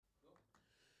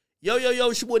Yo,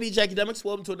 it's your boy DJ Academics.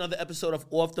 Welcome to another episode of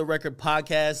Off the Record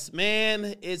Podcast.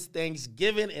 Man, it's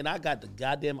Thanksgiving, and I got the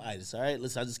goddamn itis, all right?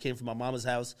 Listen, I just came from my mama's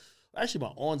house. Actually,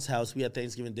 my aunt's house. We had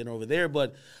Thanksgiving dinner over there,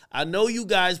 but I know you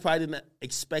guys probably didn't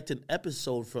expect an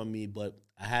episode from me, but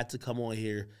I had to come on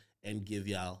here and give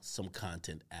y'all some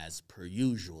content as per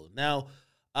usual. Now,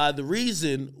 the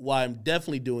reason why I'm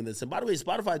definitely doing this, and by the way,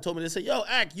 Spotify told me, they said, yo,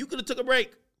 Ak, you could have took a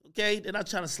break, okay? They're not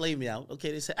trying to slave me out,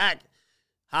 okay? They said, Ak,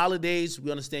 holidays,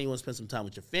 we understand you want to spend some time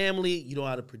with your family. You know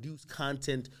how to produce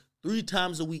content 3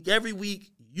 times a week. Every week,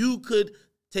 you could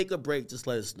take a break. Just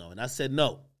let us know. And I said,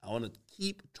 no, I want to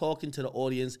keep talking to the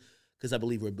audience because I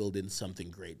believe we're building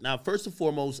something great. Now, first and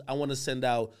foremost, I want to send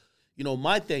out,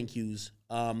 my thank yous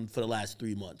for the last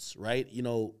 3 months, right?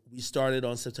 We started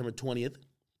on September 20th.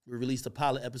 We released a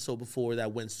pilot episode before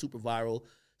that went super viral.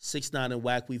 6ix9ine and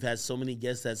Wack. We've had so many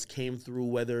guests that came through,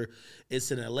 whether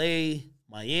it's in LA,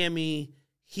 Miami,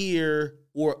 here,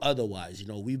 or otherwise.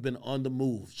 We've been on the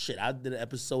move. Shit, I did an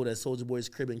episode at Soulja Boy's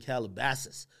crib in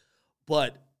Calabasas.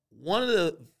 But one of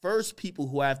the first people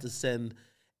who I have to send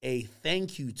a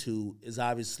thank you to is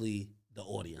obviously the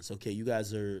audience. Okay, you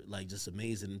guys are just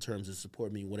amazing in terms of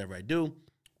supporting me whatever I do,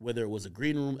 whether it was a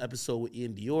Green Room episode with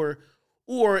Ian Dior,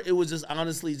 or it was just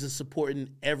honestly just supporting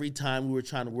every time we were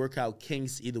trying to work out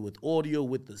kinks, either with audio,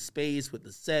 with the space, with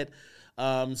the set.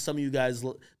 Some of you guys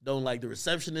don't like the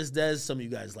receptionist desk. Some of you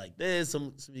guys like this.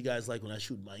 Some of you guys like when I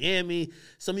shoot in Miami.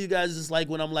 Some of you guys just like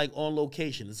when I'm on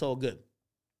location. It's all good.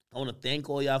 I want to thank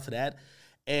all y'all for that.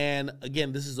 And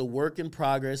again, this is a work in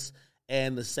progress.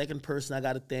 And the second person I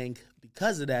got to thank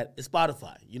because of that is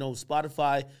Spotify.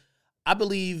 Spotify, I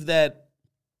believe that,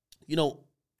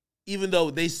 even though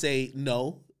they say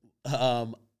no,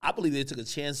 I believe they took a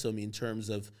chance on me in terms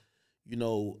of,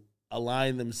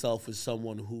 aligning themselves with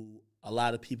someone who a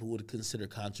lot of people would consider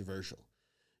controversial.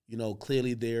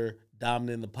 Clearly they're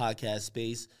dominant in the podcast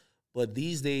space, but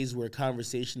these days where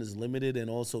conversation is limited and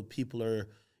also people are,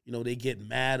 they get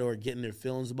mad or getting their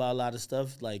feelings about a lot of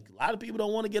stuff. A lot of people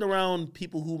don't want to get around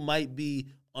people who might be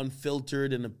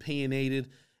unfiltered and opinionated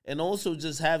and also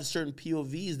just have certain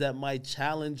POVs that might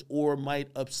challenge or might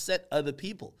upset other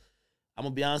people. I'm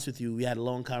going to be honest with you. We had a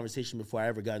long conversation before I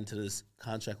ever got into this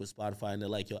contract with Spotify, and they're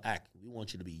like, yo, Ak, we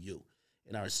want you to be you.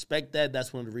 And I respect that.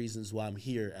 That's one of the reasons why I'm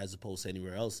here as opposed to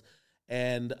anywhere else.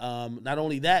 And not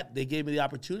only that, they gave me the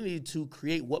opportunity to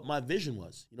create what my vision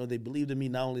was. They believed in me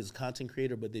not only as a content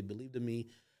creator, but they believed in me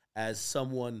as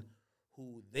someone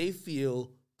who they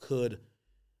feel could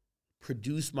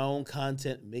produce my own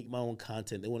content, make my own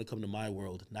content. They want to come to my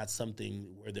world, not something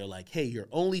where they're like, hey, your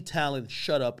only talent,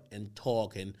 shut up and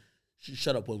talk and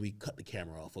shut up when we cut the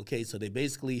camera off, okay? So they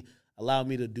basically allowed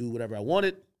me to do whatever I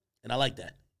wanted, and I like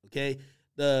that, okay?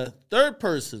 The third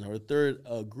person or third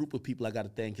group of people I got to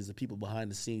thank is the people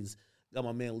behind the scenes. Got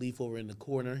my man Leaf over in the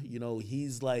corner.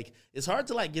 He's it's hard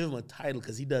to give him a title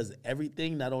because he does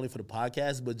everything, not only for the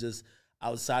podcast, but just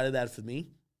outside of that for me.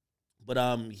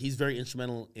 But he's very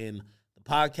instrumental in the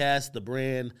podcast, the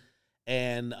brand,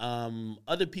 and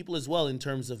other people as well in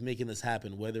terms of making this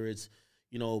happen, whether it's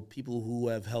people who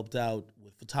have helped out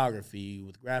with photography,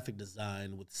 with graphic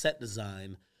design, with set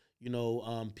design,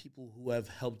 people who have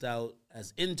helped out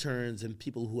as interns and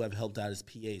people who have helped out as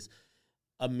PAs.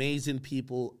 Amazing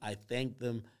people. I thank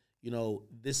them.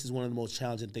 This is one of the most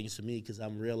challenging things for me because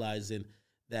I'm realizing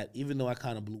that even though I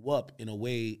kind of blew up in a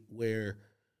way where,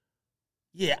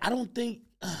 I don't think,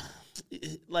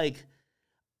 I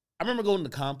remember going to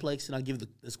Complex, and I'll give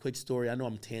this quick story. I know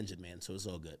I'm tangent, man, so it's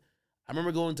all good. I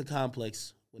remember going to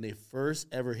Complex when they first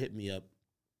ever hit me up.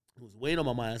 It was weighing on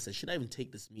my mind. I said, should I even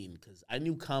take this meeting? Because I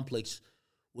knew Complex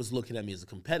was looking at me as a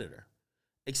competitor.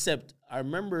 Except I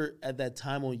remember at that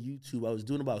time on YouTube, I was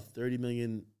doing about 30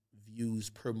 million views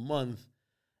per month,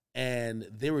 and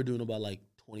they were doing about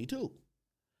 22.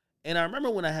 And I remember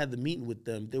when I had the meeting with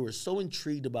them, they were so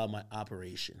intrigued about my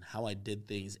operation, how I did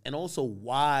things, and also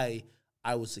why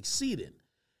I was succeeding.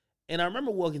 And I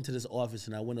remember walking to this office,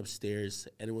 and I went upstairs,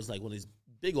 and it was one of these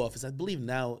big offices. I believe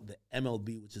now the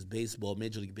MLB, which is baseball,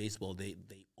 Major League Baseball, they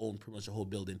own pretty much the whole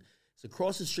building. It's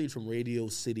across the street from Radio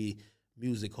City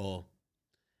Music Hall.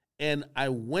 And I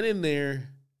went in there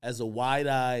as a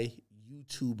wide-eye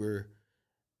YouTuber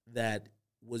that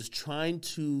was trying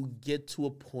to get to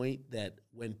a point that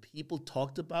when people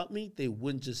talked about me, they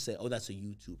wouldn't just say, oh, that's a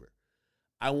YouTuber.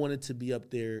 I wanted to be up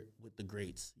there with the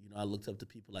greats. I looked up to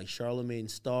people like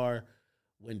Charlamagne Starr,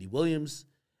 Wendy Williams,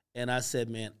 and I said,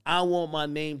 man, I want my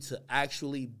name to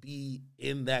actually be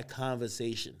in that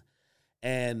conversation.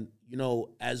 And,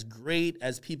 as great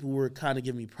as people were kind of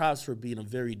giving me props for being a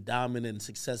very dominant and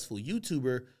successful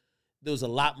YouTuber, there was a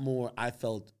lot more I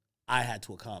felt I had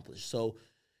to accomplish. So,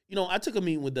 I took a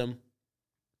meeting with them,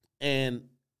 and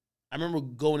I remember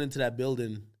going into that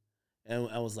building, and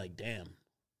I was like, damn,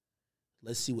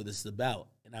 let's see what this is about.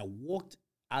 And I walked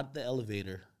out the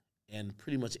elevator and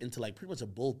pretty much into pretty much a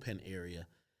bullpen area,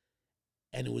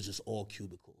 and it was just all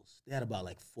cubicles. They had about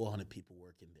 400 people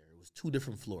working there. It was 2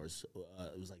 different floors.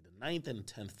 It was the 9th and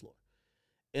 10th floor.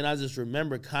 And I just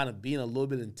remember kind of being a little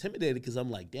bit intimidated because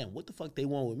I'm like, damn, what the fuck they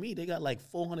want with me? They got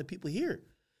 400 people here.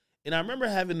 And I remember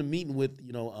having a meeting with,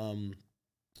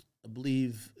 I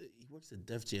believe he works at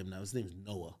Def Jam now. His name's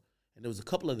Noah. And there was a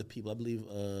couple other people. I believe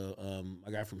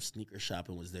a guy from Sneaker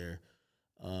Shopping was there.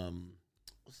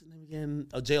 What's his name again?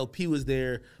 Oh, JLP was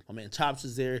there. My man Chops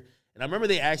was there. And I remember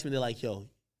they asked me, they're like, yo,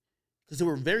 because they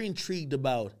were very intrigued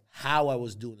about how I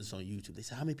was doing this on YouTube. They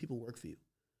said, how many people work for you?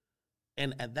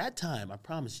 And at that time, I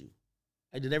promise you,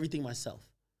 I did everything myself.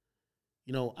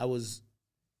 I was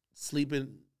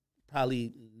sleeping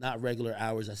probably not regular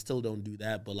hours. I still don't do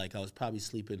that, but I was probably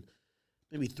sleeping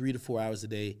maybe 3 to 4 hours a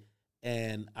day.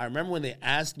 And I remember when they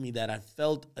asked me that, I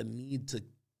felt a need to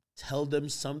tell them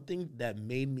something that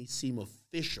made me seem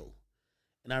official.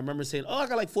 And I remember saying, oh, I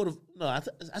got I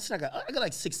said I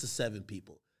got 6 to 7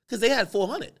 people because they had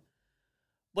 400.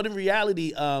 But in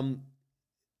reality,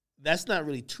 that's not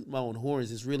really toot my own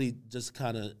horns. It's really just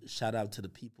kind of shout out to the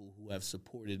people who have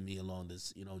supported me along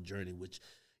this, journey, which,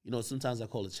 sometimes I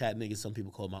call it chat niggas. Some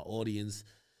people call it my audience.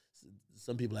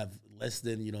 Some people have less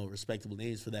than, respectable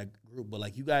names for that group.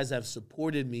 But you guys have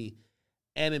supported me.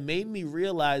 And it made me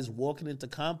realize walking into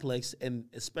Complex, and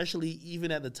especially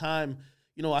even at the time,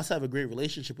 I still have a great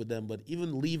relationship with them, but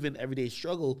even leaving Everyday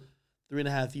Struggle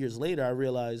 3.5 years later, I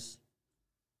realized,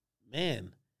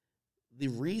 man, the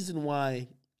reason why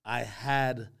I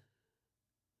had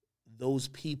those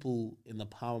people in the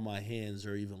palm of my hands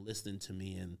or even listening to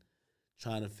me and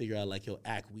trying to figure out yo,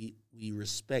 Ak, we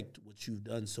respect what you've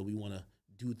done, so we want to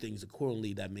do things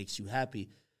accordingly that makes you happy,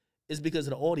 is because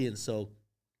of the audience. So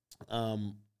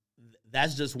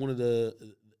that's just one of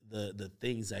the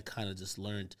things I kind of just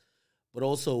learned. But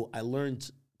also I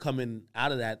learned coming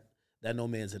out of that no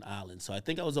man's an island. So I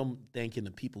think I was thanking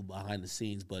the people behind the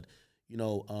scenes, but I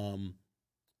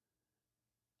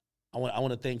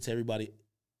want to thank to everybody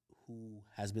who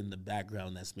has been in the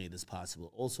background that's made this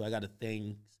possible. Also, I got to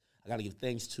give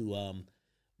thanks to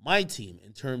my team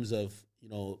in terms of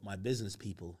my business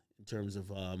people, in terms of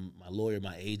my lawyer,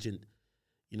 my agent.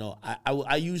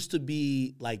 I used to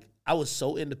be I was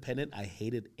so independent. I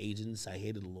hated agents. I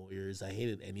hated lawyers. I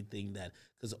hated anything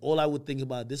because all I would think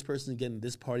about, this person getting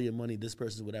this part of your money, this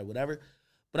person, whatever.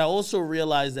 But I also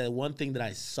realized that one thing that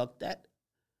I sucked at,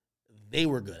 they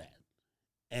were good at.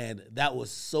 And that was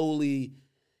solely,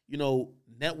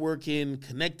 networking,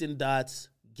 connecting dots,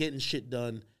 getting shit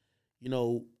done.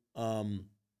 My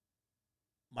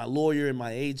lawyer and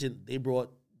my agent, they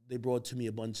brought to me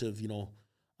a bunch of,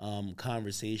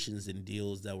 conversations and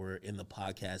deals that were in the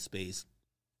podcast space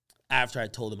after I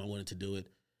told them I wanted to do it.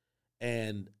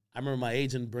 And I remember my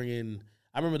agent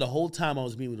I remember the whole time I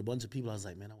was meeting with a bunch of people, I was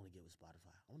like, man, I want to get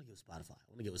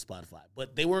with Spotify.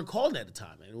 But they weren't calling at the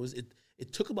time. And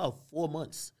it took about 4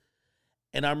 months.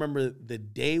 And I remember the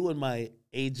day when my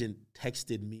agent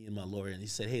texted me and my lawyer, and he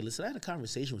said, hey, listen, I had a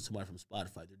conversation with somebody from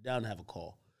Spotify. They're down to have a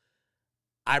call.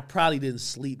 I probably didn't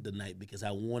sleep the night because I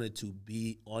wanted to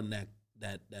be on that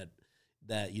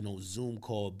Zoom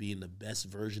call, being the best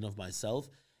version of myself.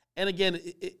 And again,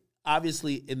 it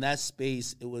obviously in that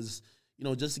space, it was,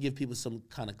 just to give people some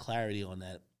kind of clarity on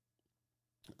that.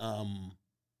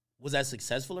 Was that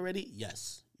successful already?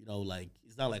 Yes.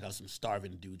 It's not like I was some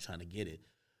starving dude trying to get it.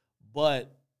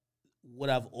 But what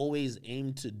I've always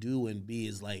aimed to do and be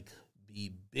is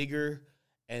be bigger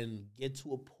and get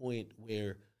to a point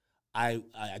where I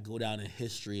go down in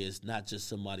history as not just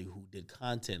somebody who did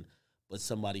content, but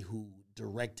somebody who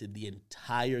directed the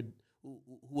entire, who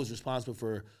was responsible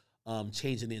for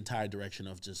changing the entire direction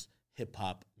of just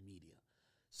hip-hop media.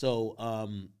 So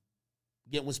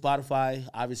getting with Spotify,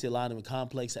 obviously aligning with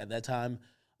Complex at that time,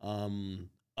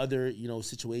 other,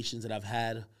 situations that I've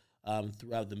had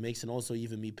throughout the mix, and also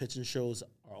even me pitching shows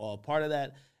are all part of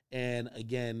that. And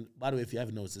again, by the way, if you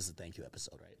haven't noticed, this is a thank you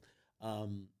episode, right?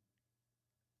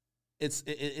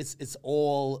 It's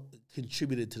all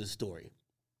contributed to the story.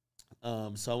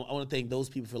 So I want to thank those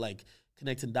people for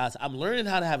connecting dots. I'm learning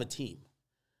how to have a team.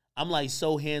 I'm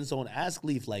so hands-on. Ask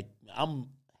Leaf, I'm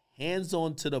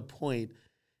hands-on to the point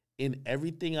in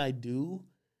everything I do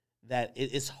that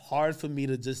it's hard for me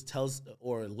to just tell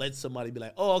or let somebody be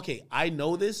like, oh, okay, I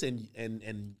know this, and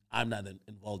I'm not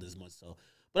involved as much. So,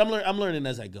 but I'm learning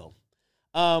as I go.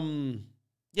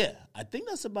 Yeah, I think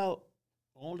that's about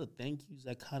all the thank yous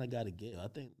I kind of got to give. I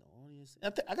think the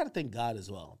I gotta thank God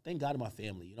as well. Thank God and my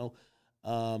family. I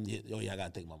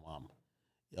gotta thank my mom.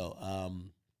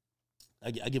 I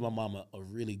gave my mom a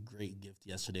really great gift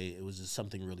yesterday. It was just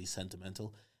something really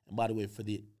sentimental. And by the way, for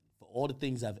all the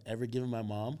things I've ever given my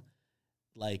mom,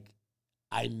 like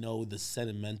I know the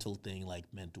sentimental thing like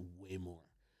meant way more.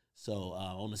 So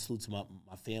I want to salute to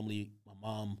my family, my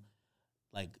mom.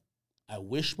 Like I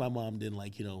wish my mom didn't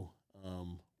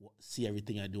see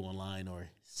everything I do online or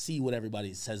see what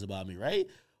everybody says about me, right?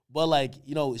 But like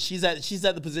she's at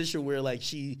the position where like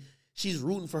she's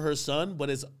rooting for her son, but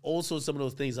it's also some of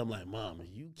those things I'm like, Mom,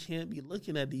 you can't be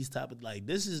looking at these type of, like,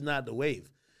 this is not the wave.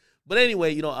 But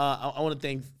anyway, I want to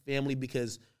thank family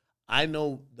because I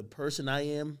know the person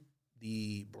I am,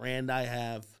 the brand I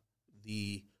have,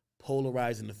 the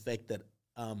polarizing effect that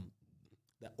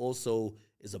also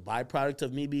is a byproduct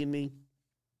of me being me.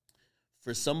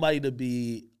 For somebody to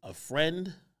be a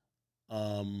friend,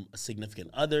 a significant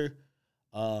other,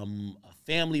 a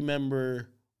family member,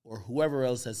 or whoever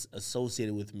else that's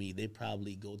associated with me, they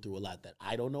probably go through a lot that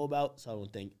I don't know about. So I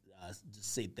don't think,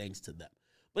 just say thanks to them.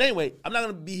 But anyway, I'm not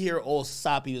going to be here all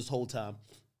soppy this whole time.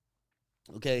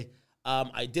 Okay?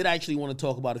 I did actually want to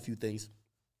talk about a few things.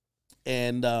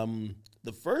 And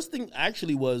the first thing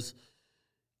actually was,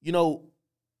 and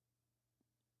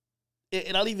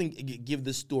I'll even give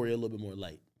this story a little bit more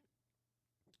light.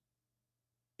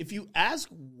 If you ask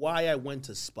why I went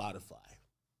to Spotify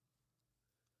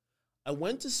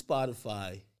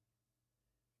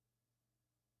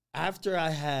after I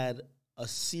had a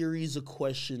series of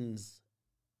questions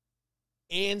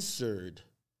answered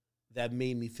that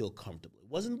made me feel comfortable. It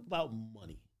wasn't about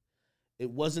money. It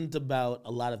wasn't about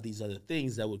a lot of these other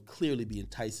things that would clearly be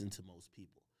enticing to most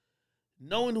people.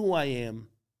 Knowing who I am,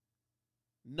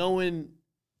 knowing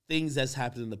things that's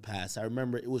happened in the past, I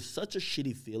remember it was such a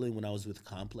shitty feeling when I was with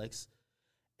Complex.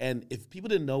 And if people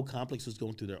didn't know, Complex was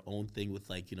going through their own thing with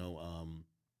like there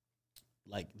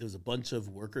was a bunch of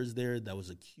workers there that was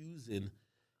accusing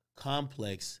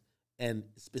Complex and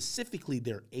specifically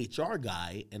their HR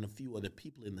guy and a few other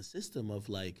people in the system of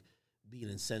like being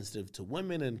insensitive to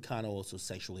women and kind of also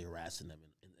sexually harassing them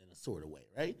in a sort of way,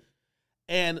 right?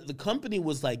 And the company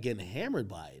was like getting hammered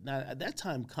by it. Now, at that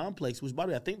time, Complex, which by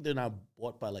the way, I think they're now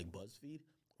bought by like BuzzFeed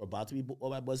or about to be bought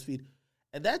by BuzzFeed.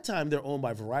 At that time, they're owned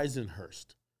by Verizon and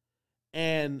Hearst.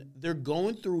 And they're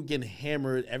going through getting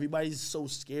hammered. Everybody's so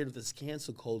scared of this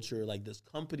cancel culture. Like this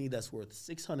company that's worth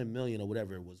 $600 million or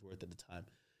whatever it was worth at the time.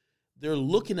 They're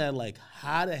looking at like,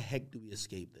 how the heck do we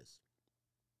escape this?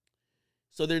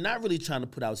 So they're not really trying to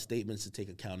put out statements to take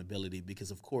accountability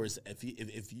because, of course, if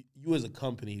you as a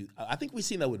company, I think we've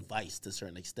seen that with Vice to a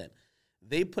certain extent.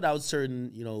 They put out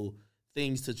certain,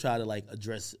 things to try to like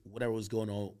address whatever was going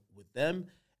on with them.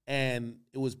 And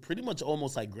it was pretty much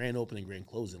almost like grand opening, grand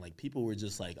closing. Like people were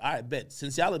just like, all right, bet.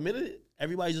 Since y'all admitted it,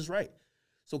 everybody's just right.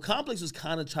 So Complex was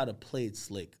kind of trying to play it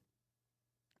slick.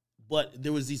 But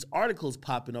there was these articles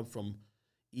popping up from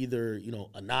either,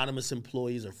 anonymous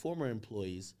employees or former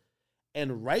employees.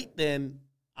 And right then,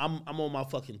 I'm on my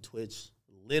fucking Twitch,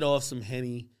 lit off some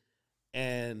Henny.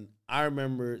 And I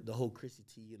remember the whole Chrissy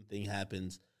Teigen thing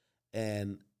happens.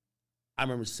 And I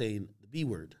remember saying the B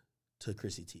word to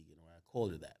Chrissy Teigen, or I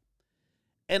called her that.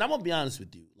 And I'm going to be honest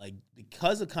with you. Like,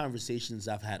 because of conversations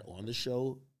I've had on the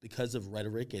show, because of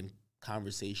rhetoric and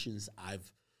conversations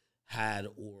I've had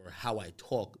or how I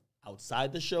talk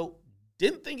outside the show,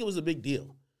 didn't think it was a big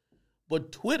deal.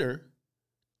 But Twitter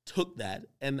took that,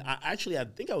 and I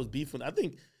think I was beefing. I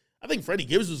think Freddie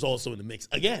Gibbs was also in the mix.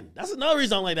 Again, that's another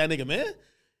reason I don't like that nigga, man.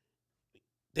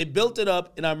 They built it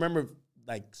up, and I remember,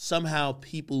 like, somehow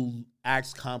people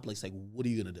asked Complex, like, what are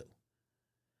you going to do?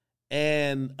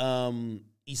 And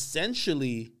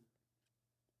essentially,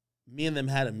 me and them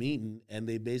had a meeting, and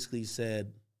they basically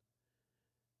said,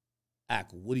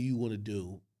 Ak, what do you want to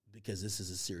do? Because this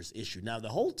is a serious issue. Now, the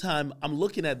whole time, I'm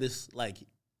looking at this, like,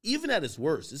 even at its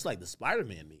worst, it's like the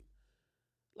Spider-Man meme.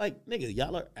 Like, nigga,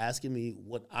 y'all are asking me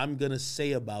what I'm going to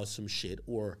say about some shit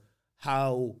or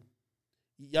how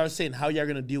y'all are saying how y'all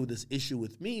going to deal with this issue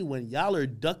with me when y'all are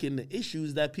ducking the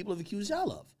issues that people have accused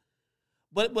y'all of.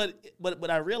 But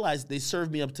I realized they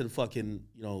served me up to the fucking,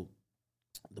 the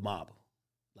mob.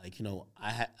 Like,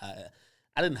 I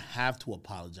didn't have to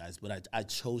apologize, but I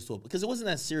chose to, because it wasn't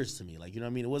that serious to me. Like, you know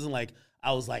what I mean? It wasn't like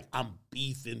I was like, I'm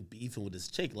beefing with this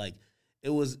chick. Like, it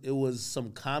was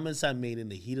some comments I made in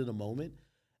the heat of the moment.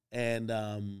 And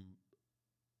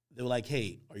they were like,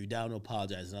 hey, are you down to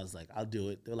apologize? And I was like, I'll do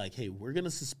it. They're like, hey, we're going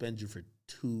to suspend you for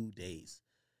 2 days.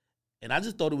 And I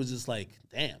just thought it was just like,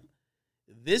 damn,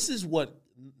 this is what,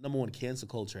 number one, cancel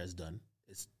culture has done.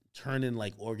 It's turning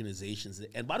like organizations.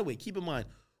 And by the way, keep in mind,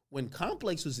 when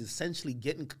Complex was essentially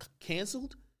getting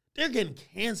canceled, they're getting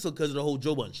canceled because of the whole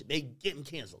Joe Budden shit. They getting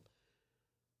canceled.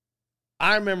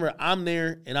 I remember I'm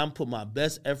there and I'm putting my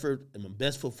best effort and my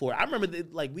best foot forward. I remember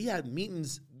we had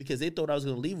meetings because they thought I was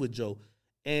going to leave with Joe.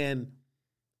 And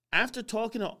after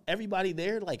talking to everybody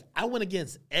there, like I went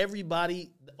against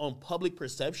everybody on public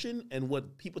perception and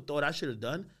what people thought I should have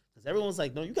done. Because everyone's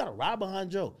like, no, you got to ride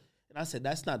behind Joe. And I said,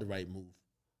 that's not the right move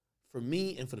for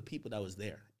me and for the people that was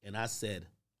there. And I said,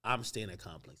 I'm staying at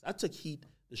Complex. I took heat.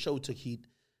 The show took heat,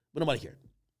 but nobody cared.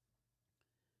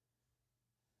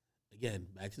 Again,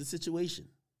 back to the situation.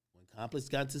 When Complex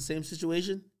got into the same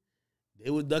situation,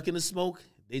 they were ducking the smoke.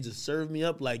 They just served me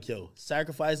up like, yo,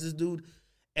 sacrifice this dude.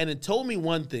 And it told me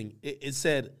one thing. It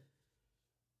said,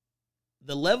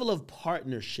 the level of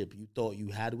partnership you thought you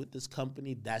had with this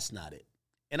company, that's not it.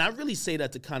 And I really say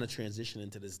that to kind of transition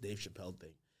into this Dave Chappelle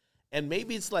thing. And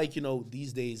maybe it's like,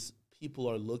 these days people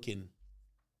are looking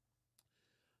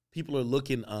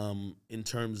in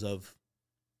terms of,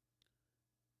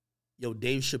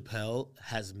 Dave Chappelle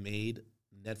has made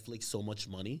Netflix so much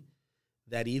money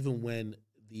that even when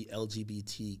the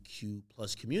LGBTQ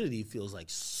plus community feels like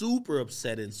super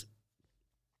upset and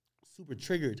super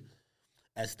triggered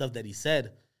at stuff that he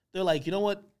said, they're like, you know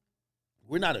what?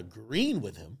 We're not agreeing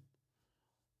with him,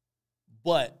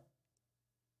 but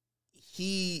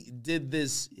he did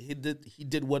this. He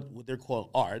did what they're called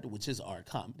art, which is art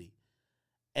comedy,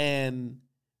 and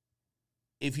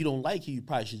if you don't like it, you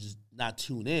probably should just not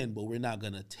tune in, but we're not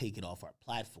going to take it off our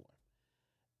platform.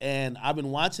 And I've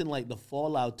been watching the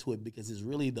fallout to it because it's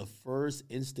really the first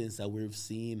instance that we've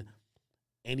seen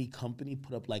any company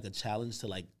put up a challenge to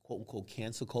quote unquote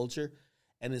cancel culture.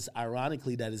 And it's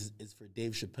ironically that it's for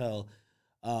Dave Chappelle.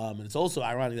 And it's also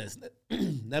ironic that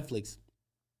it's Netflix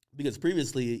because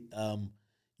previously,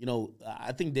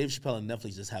 I think Dave Chappelle and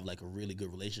Netflix just have a really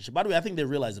good relationship. By the way, I think they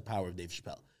realize the power of Dave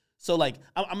Chappelle. So,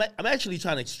 I'm actually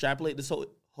trying to extrapolate this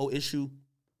whole issue.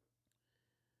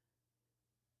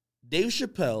 Dave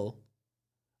Chappelle,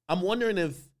 I'm wondering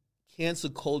if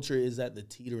cancel culture is at the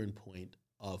teetering point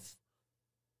of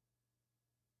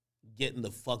getting the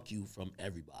fuck you from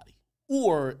everybody.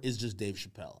 Or is just Dave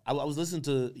Chappelle. I was listening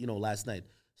to, last night,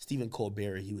 Stephen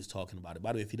Colbert, he was talking about it.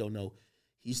 By the way, if you don't know,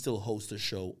 he still hosts a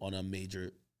show on a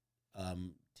major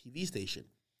TV station.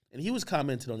 And he was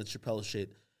commenting on the Chappelle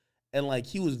shit. And,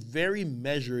 he was very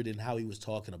measured in how he was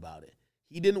talking about it.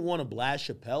 He didn't want to blast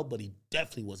Chappelle, but he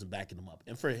definitely wasn't backing him up.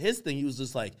 And for his thing, he was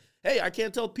just like, hey, I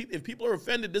can't tell people if people are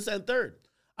offended, this and third.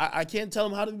 I can't tell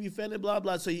them how to be offended, blah,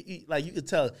 blah. So, you could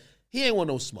tell he ain't want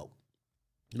no smoke.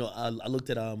 I looked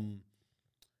at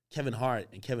Kevin Hart,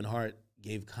 and Kevin Hart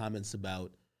gave comments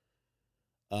about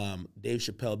Dave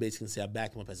Chappelle basically say I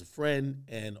back him up as a friend.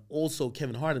 And also,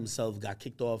 Kevin Hart himself got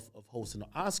kicked off of hosting the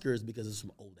Oscars because of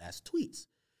some old-ass tweets.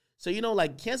 So,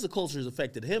 cancel culture has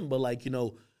affected him, but,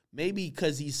 maybe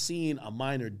because he's seen a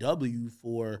minor W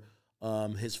for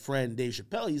his friend Dave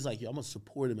Chappelle, he's like, yo, I'm going to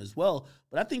support him as well.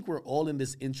 But I think we're all in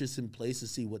this interesting place to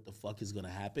see what the fuck is going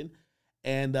to happen.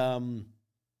 And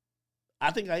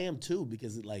I think I am too,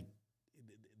 because,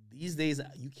 these days,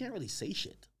 you can't really say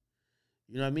shit.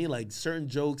 You know what I mean? Certain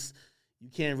jokes you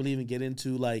can't really even get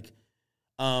into.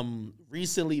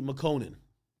 Recently, McConan,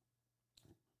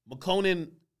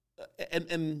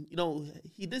 and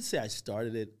he did say I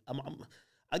started it.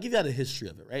 I'll give you out the history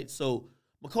of it, right? So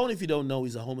McConan, if you don't know,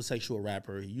 he's a homosexual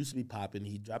rapper. He used to be popping.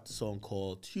 He dropped a song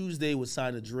called Tuesday, was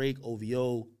signed to Drake,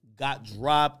 OVO, got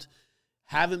dropped,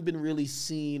 haven't been really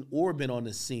seen or been on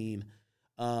the scene.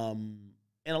 And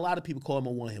a lot of people call him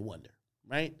a one-hit wonder,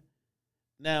 right?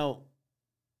 Now,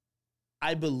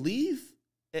 I believe,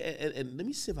 and let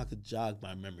me see if I could jog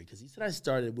my memory, because he said I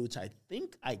started, which I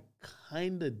think I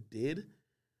kind of did,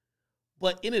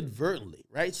 but inadvertently,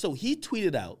 right? So he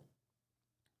tweeted out,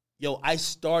 yo, I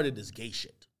started this gay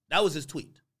shit. That was his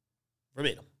tweet.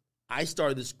 Verbatim. I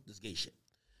started this gay shit.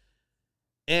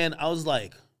 And I was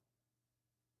like,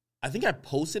 I think I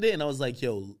posted it and I was like,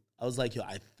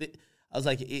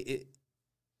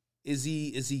 is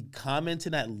he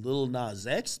commenting at Lil Nas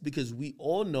X? Because we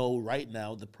all know right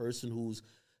now the person who's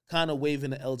kind of waving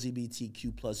the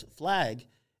LGBTQ plus flag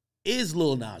is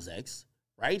Lil Nas X,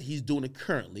 right? He's doing it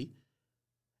currently.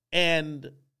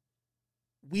 And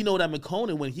we know that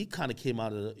McConan, when he kind of came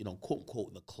out of, quote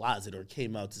unquote, the closet or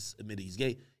came out to admit he's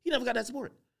gay, he never got that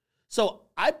support. So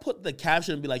I put the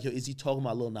caption and be like, yo, is he talking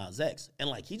about Lil Nas X? And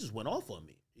he just went off on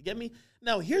me. You get me?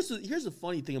 Now, here's the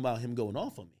funny thing about him going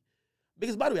off on me.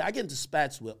 Because, by the way, I get into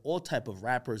spats with all type of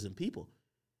rappers and people.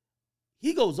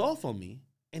 He goes off on me,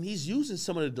 and he's using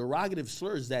some of the derogative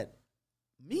slurs that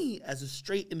me, as a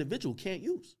straight individual, can't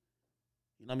use.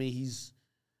 You know what I mean? He's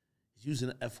He's using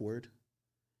the F word.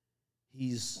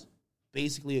 He's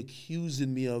basically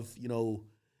accusing me of,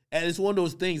 and it's one of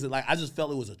those things that like I just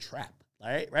felt it was a trap. All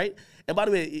right. And by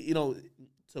the way,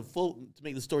 to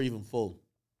make the story even full,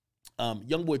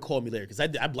 YoungBoy called me later because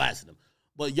I blasted him.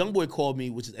 But YoungBoy called me,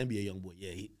 which is NBA YoungBoy.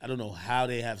 Yeah, I don't know how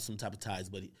they have some type of ties,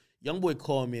 but YoungBoy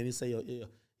called me and he said, yo,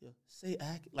 say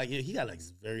act. Like, he got like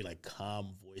this very like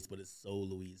calm voice, but it's so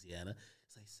Louisiana.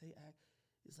 He's like, say act.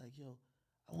 He's like, yo,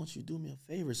 I want you to do me a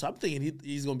favor. So I'm thinking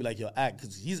he's going to be like, yo, act.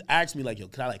 Because he's asked me like, yo,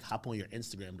 can I like hop on your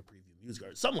Instagram to preview music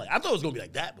or something like I thought it was going to be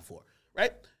like that before,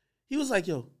 right? He was like,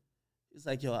 yo,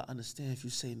 I understand if you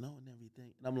say no and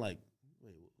everything. And I'm like,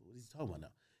 wait, what is he talking about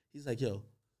now? He's like, yo,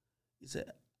 he said,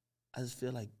 I just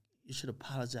feel like you should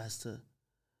apologize to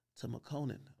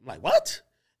McConan. I'm like, what?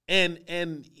 And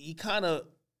he kind of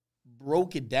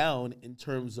broke it down in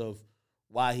terms of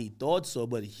why he thought so,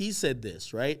 but he said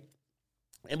this, right?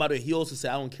 And by the way, he also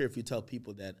said, I don't care if you tell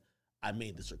people that I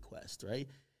made this request, right?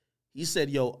 He said,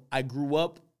 yo, I grew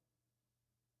up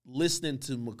listening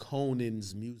to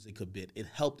McConan's music a bit. It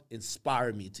helped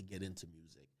inspire me to get into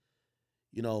music,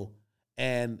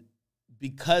 and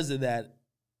because of that,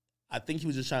 I think he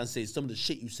was just trying to say some of the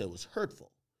shit you said was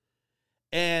hurtful.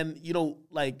 And,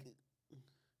 like,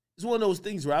 it's one of those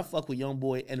things where I fuck with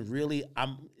YoungBoy and really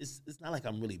it's not like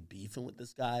I'm really beefing with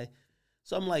this guy.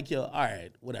 So I'm like, yo, all right,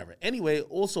 whatever. Anyway,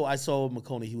 also I saw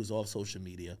McConaughey, he was off social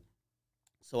media.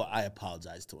 So I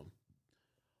apologized to him.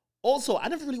 Also, I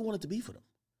never really wanted to beef with him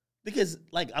because,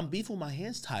 like, I'm beefing with my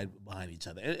hands tied behind each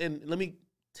other. And let me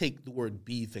take the word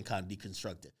beef and kind of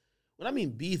deconstruct it. What I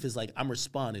mean beef is, like, I'm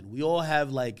responding. We all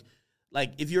have, like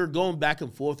if you're going back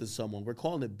and forth with someone, we're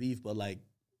calling it beef, but, like,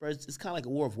 bro, it's kind of like a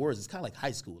war of words. It's kind of like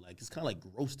high school. Like, it's kind of like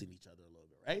roasting each other a little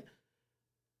bit, right?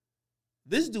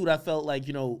 This dude, I felt like,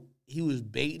 he was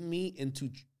baiting me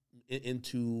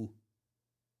into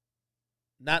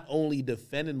not only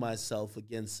defending myself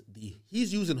against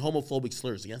he's using homophobic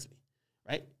slurs against me,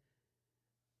 right?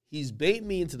 He's baiting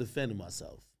me into defending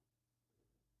myself.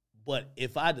 But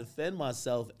if I defend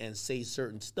myself and say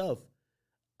certain stuff,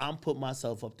 I'm putting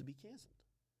myself up to be canceled.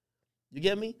 You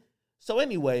get me? So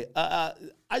anyway, I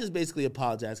just basically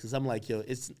apologize because I'm like, yo,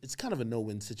 it's kind of a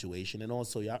no-win situation. And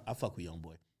also, I fuck with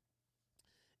YoungBoy.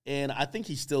 And I think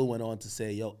he still went on to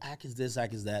say, yo, act is this,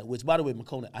 act is that. Which, by the way,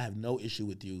 McCona, I have no issue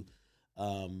with you.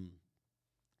 I'm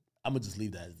going to just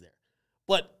leave that as there.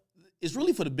 But it's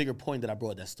really for the bigger point that I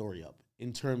brought that story up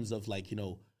in terms of, like,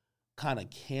 kind of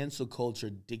cancel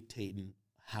culture dictating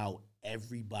how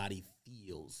everybody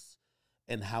feels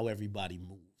and how everybody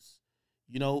moves.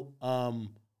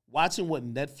 Watching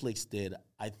what Netflix did,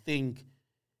 I think,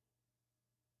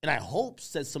 and I hope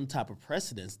set some type of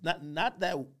precedence. Not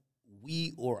that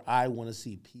we or I want to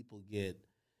see people get,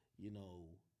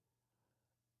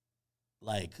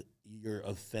 like, you're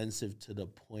offensive to the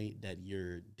point that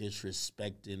you're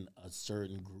disrespecting a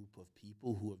certain group of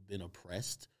people who have been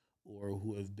oppressed or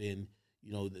who have been,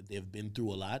 that they've been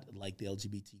through a lot, like the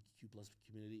LGBTQ plus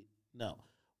community. No.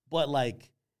 But, like,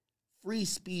 free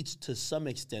speech to some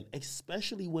extent,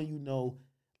 especially when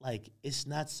like, it's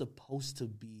not supposed to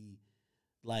be,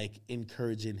 like,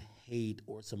 encouraging hate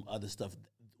or some other stuff,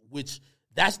 which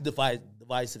that's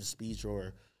divisive speech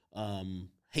or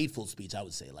hateful speech, I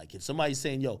would say. Like, if somebody's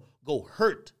saying, yo, go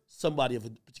hurt somebody of a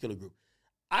particular group,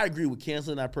 I agree with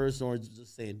canceling that person or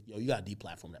just saying, yo, you got to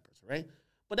deplatform that person, right?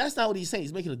 But that's not what he's saying.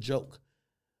 He's making a joke.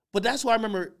 But that's why I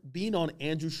remember being on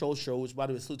Andrew Schultz's show, which, by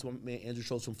the way, salute to my man Andrew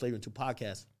Schultz from Flagrant 2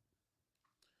 podcast.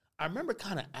 I remember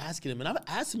kind of asking him, and I've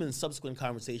asked him in subsequent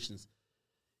conversations,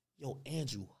 yo,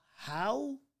 Andrew,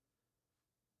 how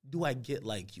do I get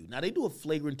like you? Now, they do a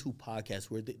Flagrant 2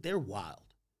 podcast where they're wild.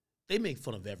 They make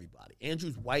fun of everybody.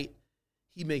 Andrew's white.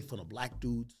 He make fun of black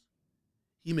dudes.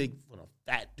 He make fun of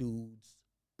fat dudes,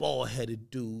 bald-headed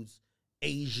dudes,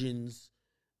 Asians.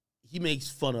 He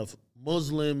makes fun of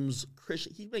Muslims,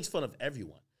 Christians. He makes fun of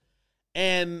everyone.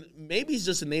 And maybe it's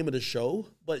just the name of the show,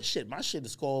 but shit, my shit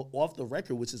is called Off the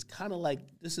Record, which is kind of like,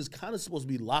 this is kind of supposed to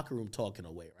be locker room talk in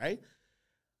a way, right?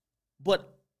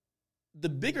 But the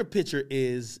bigger picture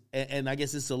is, and I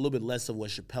guess it's a little bit less of what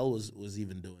Chappelle was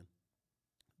even doing.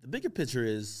 The bigger picture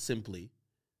is simply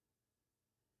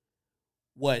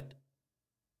what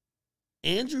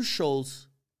Andrew Schultz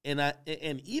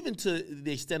and even to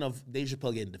the extent of Dave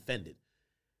Chappelle getting defended.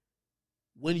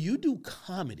 When you do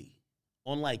comedy,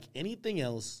 unlike anything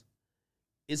else,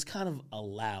 it's kind of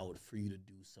allowed for you to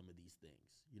do some of these things.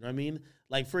 You know what I mean?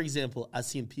 Like, for example, I've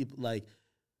seen people like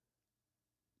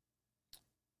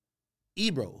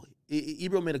Ebro.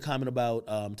 Ebro made a comment about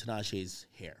Tinashe's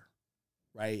hair,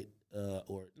 right?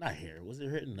 Or not hair. Was it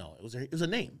her? No, it was a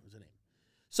name. It was a name.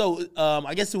 So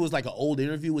I guess it was like an old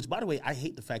interview, which, by the way, I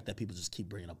hate the fact that people just keep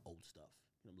bringing up old stuff.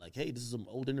 I'm like, hey, this is an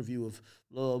old interview of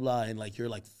blah, blah, blah, and like you're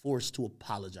like forced to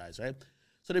apologize, right?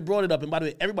 So they brought it up, and by the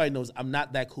way, everybody knows I'm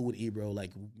not that cool with Ebro.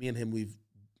 Like me and him, we've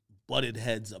butted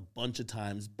heads a bunch of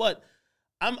times, but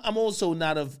I'm also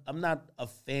not a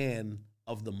fan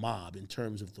of the mob in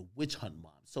terms of the witch hunt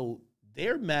mob. So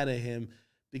they're mad at him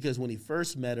because when he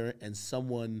first met her and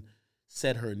someone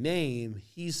said her name,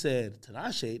 he said,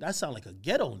 Tinashe, that sounds like a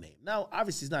ghetto name. Now,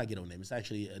 obviously, it's not a ghetto name. It's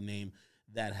actually a name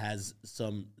that has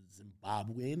some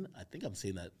Zimbabwean, I think I'm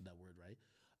saying that word right,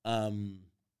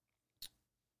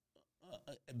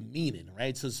 meaning,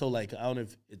 right? So like, I don't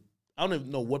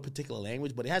even know what particular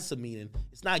language, but it has some meaning.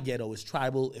 It's not ghetto. It's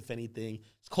tribal, if anything.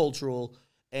 It's cultural.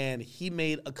 And he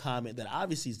made a comment that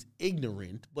obviously is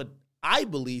ignorant, but I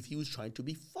believe he was trying to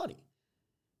be funny.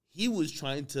 He was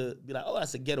trying to be like, oh,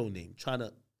 that's a ghetto name, trying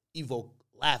to evoke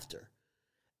laughter.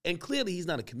 And clearly he's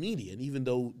not a comedian, even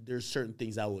though there's certain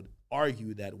things I would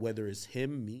argue that whether it's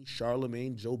him, me,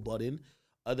 Charlemagne, Joe Budden,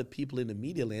 other people in the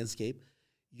media landscape,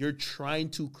 you're trying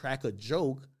to crack a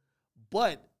joke.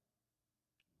 But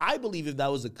I believe if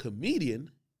that was a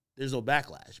comedian, there's no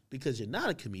backlash. Because you're not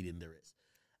a comedian, there is.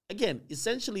 Again,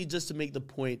 essentially just to make the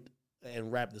point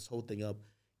and wrap this whole thing up,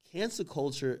 cancel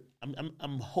culture,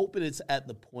 I'm hoping it's at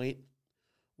the point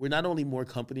where not only more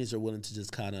companies are willing to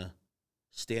just kind of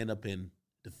stand up and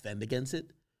defend against it,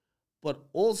 but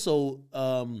also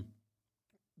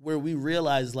where we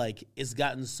realize like it's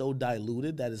gotten so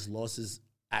diluted that it's lost its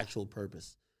actual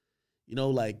purpose. You know,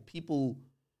 like people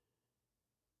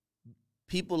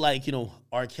like, you know,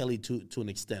 R. Kelly to an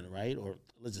extent, right? Or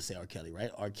let's just say R. Kelly,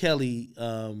 right? R. Kelly,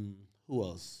 who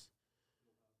else?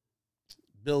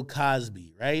 Bill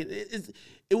Cosby, right?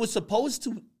 It was supposed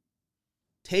to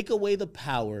take away the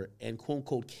power and quote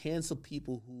unquote cancel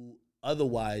people who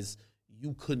otherwise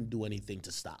you couldn't do anything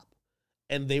to stop.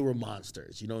 And they were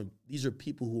monsters. You know, these are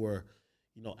people who are,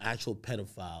 you know, actual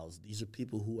pedophiles. These are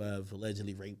people who have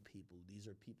allegedly raped people. These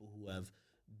are people who have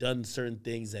done certain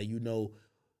things that, you know,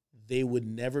 they would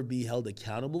never be held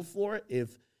accountable for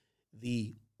if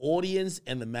the audience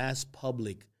and the mass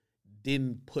public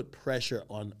didn't put pressure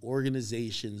on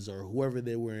organizations or whoever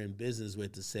they were in business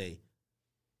with to say,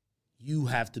 you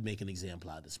have to make an example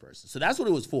out of this person. So that's what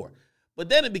it was for. But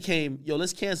then it became, yo,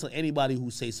 let's cancel anybody who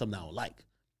says something I don't like.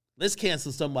 Let's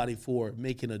cancel somebody for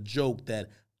making a joke that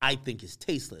I think is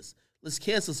tasteless. Let's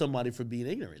cancel somebody for being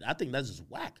ignorant. I think that's just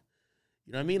whack.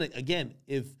 You know what I mean? Again,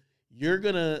 if you're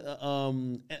going to,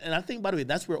 and I think, by the way,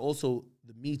 that's where also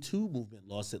the Me Too movement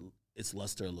lost its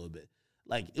luster a little bit.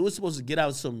 Like, it was supposed to get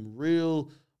out some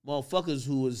real motherfuckers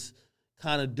who was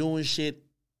kind of doing shit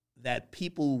that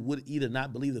people would either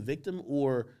not believe the victim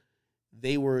or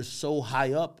they were so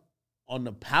high up on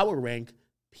the power rank,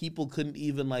 people couldn't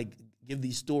even, like, give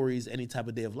these stories any type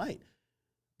of day of light.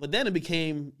 But then it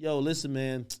became, yo, listen,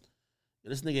 man,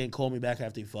 this nigga ain't called me back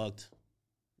after he fucked.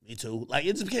 Me too. Like,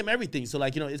 it just became everything. So,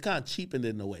 like, you know, it's kind of cheapened it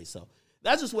in a way. So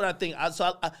that's just what I think.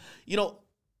 You know,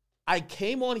 I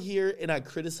came on here and I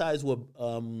criticized what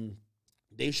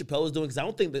Dave Chappelle is doing because I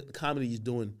don't think that the comedy he's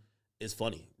doing is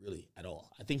funny, really, at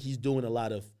all. I think he's doing a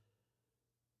lot of,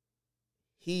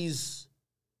 he's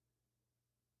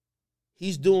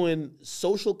doing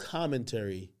social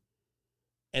commentary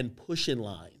and pushing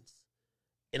lines.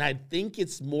 And I think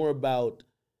it's more about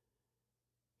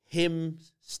him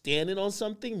standing on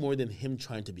something more than him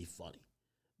trying to be funny.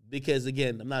 Because,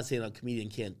 again, I'm not saying a comedian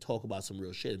can't talk about some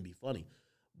real shit and be funny.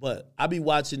 But I be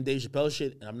watching Dave Chappelle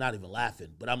shit, and I'm not even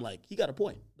laughing. But I'm like, he got a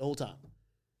point the whole time.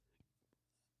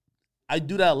 I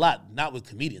do that a lot, not with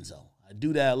comedians, though. I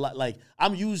do that a lot. Like,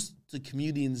 I'm used to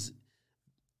comedians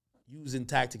using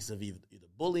tactics of either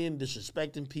bullying,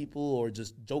 disrespecting people, or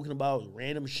just joking about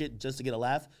random shit just to get a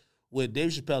laugh. With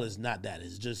Dave Chappelle, it's not that.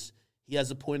 It's just he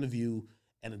has a point of view,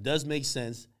 and it does make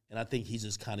sense. And I think he's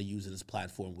just kind of using his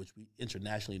platform, which we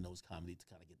internationally know is comedy, to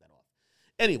kind of get that off.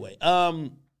 Anyway, I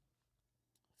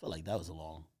felt like that was a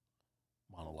long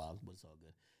monologue, but it's all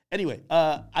good. Anyway,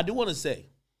 I do want to say,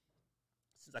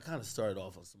 since I kind of started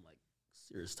off on some like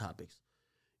serious topics,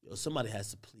 somebody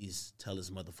has to please tell this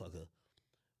motherfucker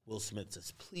Will Smith to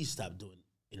please stop doing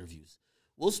interviews.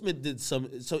 Will Smith did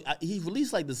he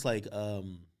released like this like I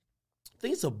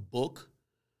think it's a book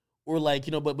or like,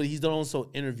 but he's done also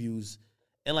interviews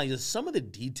and like just some of the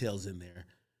details in there.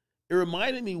 It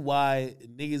reminded me why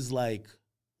niggas like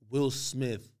Will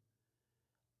Smith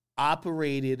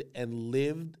operated and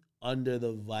lived under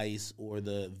the vice or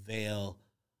the veil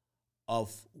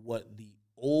of what the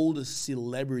old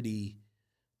celebrity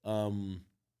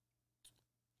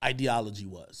ideology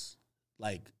was,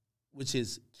 like, which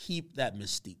is keep that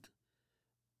mystique.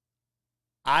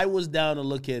 I was down to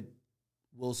look at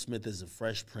Will Smith as a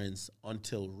Fresh Prince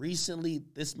until recently.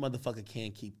 This motherfucker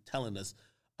can't keep telling us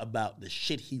about the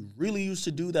shit he really used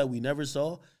to do that we never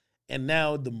saw. And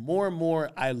now the more and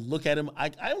more I look at him, I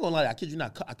don't gonna lie, I kid you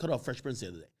not, I cut off Fresh Prince the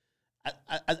other day.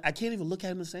 I can't even look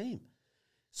at him the same.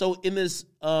 So in this,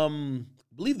 I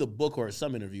believe the book or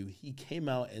some interview, he came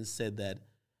out and said that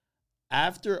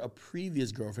after a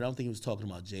previous girlfriend, I don't think he was talking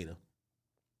about Jada,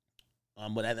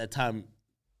 but at that time,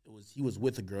 he was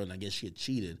with a girl, and I guess she had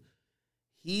cheated.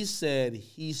 He said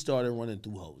he started running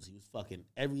through hoes. He was fucking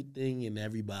everything and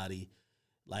everybody,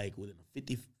 like within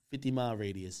a 50-mile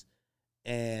radius,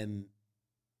 and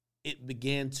it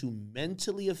began to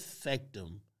mentally affect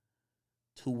him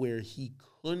to where he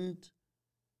couldn't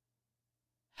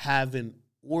have an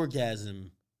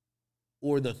orgasm,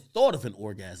 or the thought of an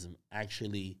orgasm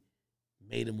actually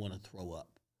made him want to throw up.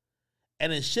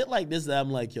 And in shit like this, that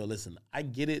I'm like, yo, listen, I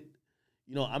get it.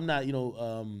 You know, I'm not,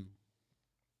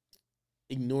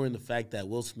 ignoring the fact that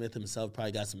Will Smith himself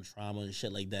probably got some trauma and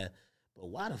shit like that. But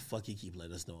why the fuck he keep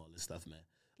letting us know all this stuff, man?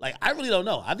 Like, I really don't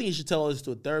know. I think he should tell this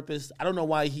to a therapist. I don't know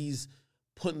why he's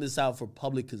putting this out for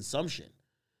public consumption.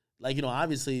 Like, you know,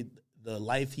 obviously the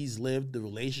life he's lived, the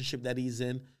relationship that he's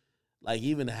in, like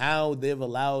even how they've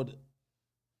allowed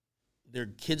their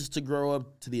kids to grow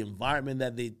up to the environment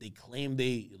that they claim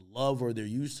they love or they're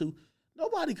used to.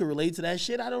 Nobody could relate to that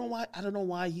shit. I don't know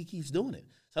why he keeps doing it.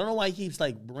 So I don't know why he keeps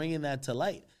like bringing that to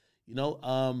light, you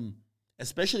know,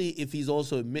 especially if he's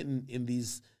also admitting in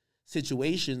these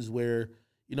situations where,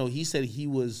 you know, he said he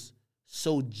was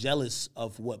so jealous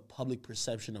of what public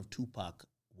perception of Tupac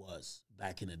was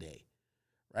back in the day,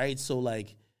 right? So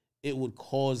like it would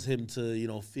cause him to, you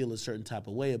know, feel a certain type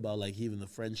of way about like even the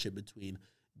friendship between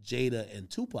Jada and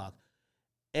Tupac.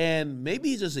 And maybe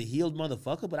he's just a healed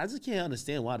motherfucker, but I just can't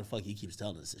understand why the fuck he keeps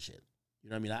telling us this shit. You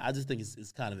know what I mean? I just think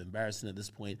it's kind of embarrassing at this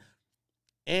point.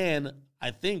 And I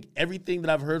think everything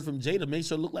that I've heard from Jada makes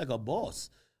her look like a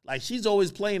boss. Like, she's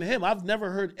always playing him. I've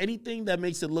never heard anything that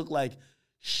makes it look like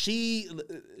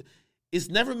it's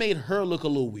never made her look a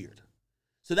little weird.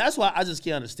 So that's why I just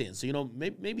can't understand. So, you know,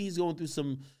 maybe he's going through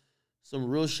some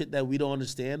real shit that we don't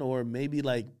understand, or maybe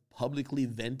like publicly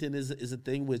venting is a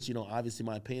thing, which, you know, obviously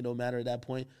my opinion don't matter at that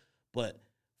point. But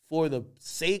for the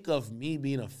sake of me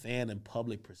being a fan and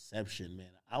public perception, man,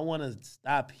 I want to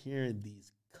stop hearing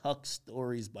these cuck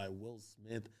stories by Will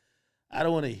Smith. I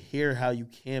don't want to hear how you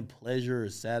can't pleasure or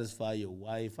satisfy your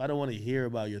wife. I don't want to hear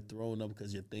about you throwing up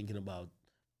because you're thinking about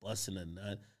busting a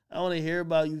nut. I want to hear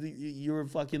about you were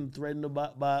fucking threatened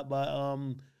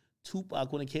by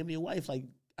Tupac when it came to your wife. Like,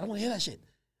 I don't want to hear that shit.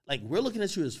 Like, we're looking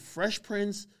at you as Fresh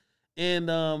Prince and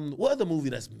what other movie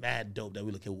that's mad dope that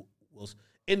we look at?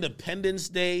 Independence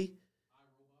Day.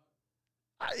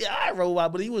 I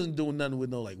Robot, but he wasn't doing nothing with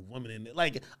no like women in it.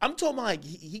 Like, I'm talking about like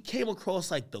he came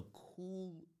across like the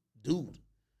cool dude.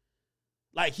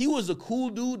 Like, he was a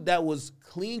cool dude that was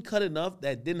clean cut enough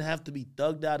that didn't have to be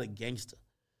thugged out a gangster.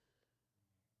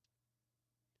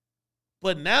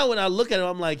 But now when I look at him,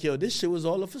 I'm like, yo, this shit was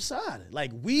all a facade.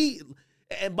 Like,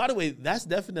 and by the way, that's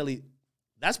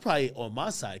probably on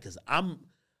my side because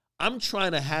I'm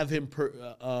trying to have him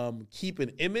keep an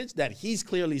image that he's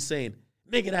clearly saying,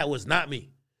 nigga, that was not me.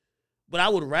 But I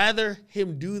would rather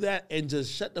him do that and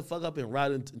just shut the fuck up and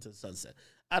ride into sunset.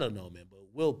 I don't know, man, but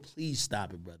Will, please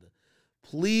stop it, brother.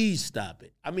 Please stop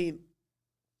it. I mean,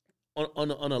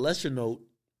 on a lesser note,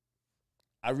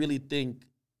 I really think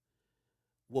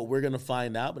what we're going to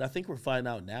find out, but I think we're finding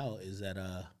out now, is that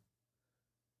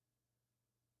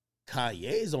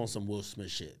Kanye's on some Will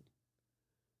Smith shit.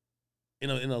 In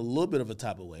a little bit of a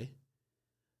type of way.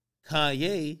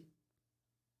 Kanye,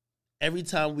 every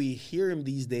time we hear him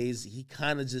these days, he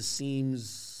kind of just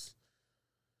seems,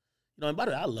 you know, and by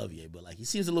the way, I love Ye, but like he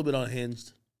seems a little bit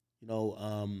unhinged. You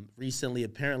know, recently,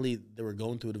 apparently they were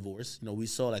going through a divorce. You know, we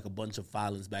saw like a bunch of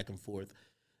filings back and forth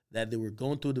that they were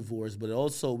going through a divorce, but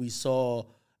also we saw,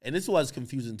 and this was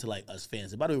confusing to like us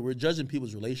fans. And by the way, we're judging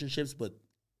people's relationships, but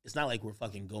it's not like we're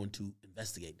fucking going to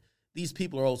investigate. These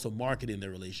people are also marketing their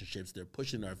relationships. They're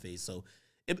pushing in our face. So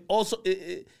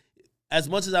as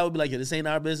much as I would be like, yeah, this ain't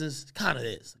our business, it kind of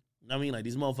is. You know what I mean? Like,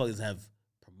 these motherfuckers have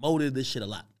promoted this shit a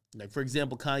lot. Like, for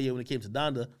example, Kanye, when it came to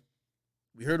Donda,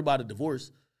 we heard about a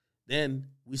divorce. Then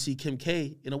we see Kim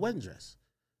K in a wedding dress.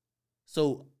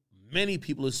 So many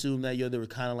people assume that, they were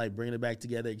kind of like bringing it back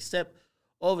together, except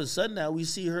all of a sudden now we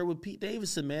see her with Pete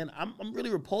Davidson, man. I'm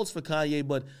really repulsed for Kanye,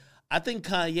 but I think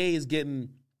Kanye is getting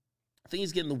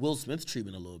the Will Smith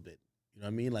treatment a little bit. You know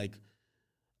what I mean? Like,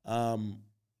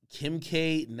 Kim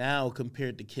K now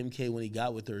compared to Kim K when he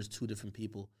got with her is two different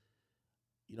people.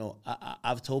 You know,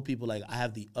 I've told people, like, I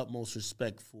have the utmost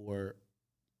respect for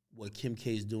what Kim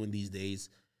K is doing these days.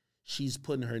 She's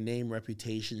putting her name,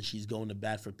 reputation. She's going to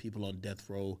bat for people on death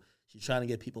row. She's trying to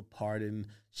get people pardoned.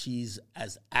 She's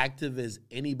as active as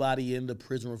anybody in the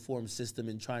prison reform system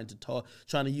and trying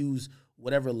to use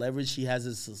whatever leverage she has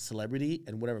as a celebrity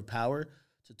and whatever power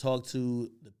to talk to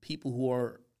the people who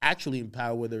are actually in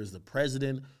power, whether it's the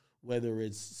president, whether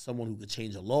it's someone who could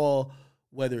change a law,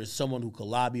 whether it's someone who could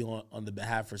lobby on the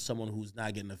behalf for someone who's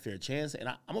not getting a fair chance. And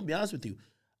I'm going to be honest with you,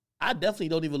 I definitely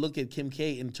don't even look at Kim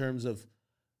K in terms of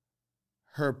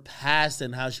her past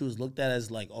and how she was looked at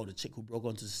as like, oh, the chick who broke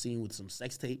onto the scene with some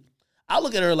sex tape. I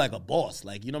look at her like a boss.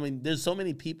 Like, you know what I mean? There's so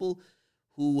many people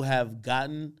who have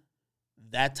gotten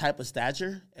that type of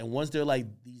stature, and once they're like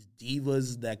these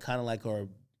divas that kind of like are,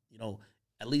 you know,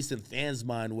 at least in fans'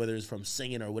 mind, whether it's from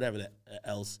singing or whatever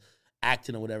else,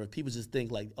 acting or whatever, people just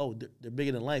think like, oh, they're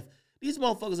bigger than life. These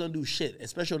motherfuckers don't do shit,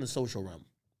 especially on the social realm.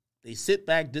 They sit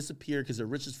back, disappear because they're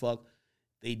rich as fuck.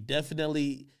 They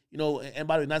definitely, you know, and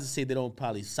by the way, not to say they don't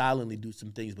probably silently do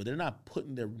some things, but they're not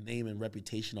putting their name and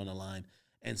reputation on the line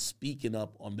and speaking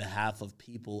up on behalf of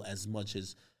people as much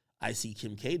as I see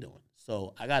Kim K doing.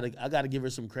 So I gotta give her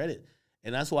some credit.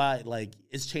 And that's why, like,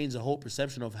 it's changed the whole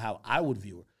perception of how I would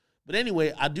view her. But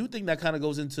anyway, I do think that kind of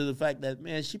goes into the fact that,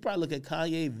 man, she probably look at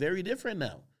Kanye very different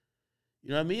now. You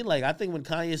know what I mean? Like, I think when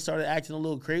Kanye started acting a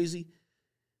little crazy,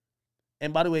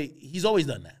 and by the way, he's always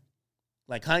done that.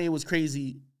 Like, Kanye was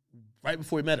crazy right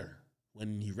before he met her,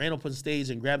 when he ran up on stage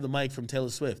and grabbed the mic from Taylor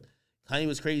Swift. Kanye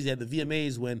was crazy at the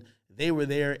VMAs when they were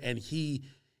there, and he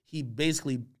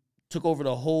basically took over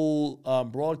the whole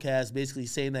broadcast, basically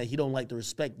saying that he don't like the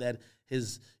respect that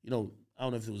his, you know, I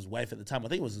don't know if it was his wife at the time. I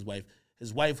think it was his wife.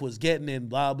 His wife was getting in,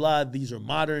 blah, blah. These are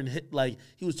modern hit. Like,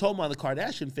 he was talking about the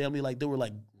Kardashian family like they were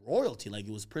like royalty, like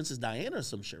it was Princess Diana or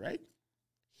some shit, right?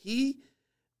 He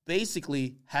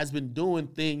basically has been doing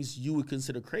things you would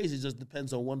consider crazy. It just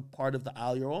depends on one part of the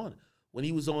aisle you're on. When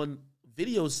he was on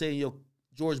videos saying, yo,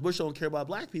 George Bush don't care about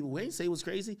black people, we ain't say it was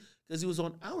crazy because he was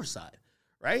on our side,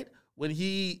 right? When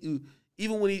he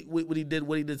did what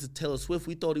he did to Taylor Swift,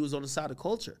 we thought he was on the side of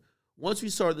culture. Once we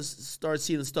start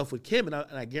seeing the stuff with Kim, and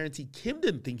I guarantee Kim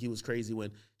didn't think he was crazy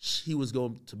when he was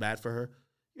going to bat for her.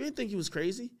 You didn't think he was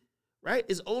crazy, right?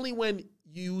 It's only when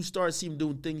you start seeing him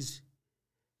doing things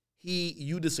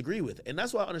you disagree with. And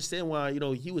that's why I understand why, you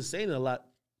know, he was saying it a lot.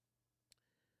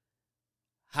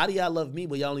 How do y'all love me,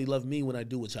 but y'all only love me when I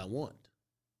do what y'all want?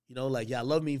 You know, like, y'all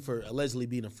love me for allegedly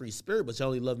being a free spirit, but y'all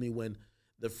only love me when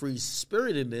the free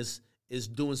spirit in this is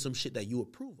doing some shit that you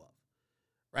approve of,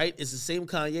 right? It's the same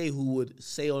Kanye who would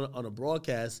say on a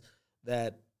broadcast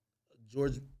that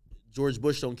George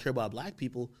Bush don't care about black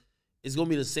people. It's going to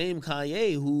be the same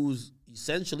Kanye who's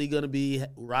essentially going to be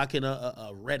rocking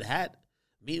a red hat,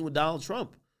 meeting with Donald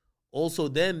Trump. Also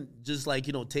then just like,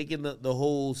 you know, taking the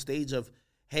whole stage of,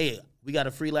 hey, we got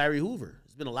to free Larry Hoover.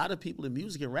 There's been a lot of people in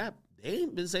music and rap. They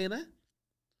ain't been saying that,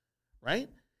 right?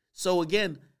 So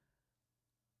again,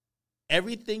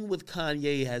 everything with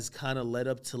Kanye has kind of led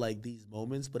up to like these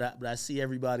moments, but I see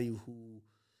everybody who,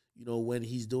 you know, when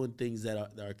he's doing things that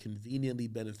are conveniently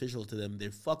beneficial to them, they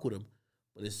fuck with him.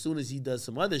 But as soon as he does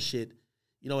some other shit,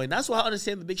 you know, and that's why I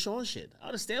understand the Big Sean shit. I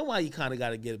understand why you kind of got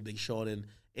to get a Big Sean and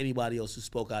anybody else who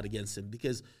spoke out against him,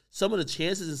 because some of the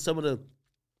chances and some of the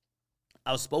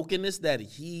outspokenness that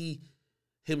he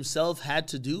himself had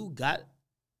to do got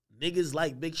niggas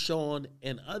like Big Sean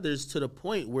and others to the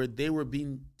point where they were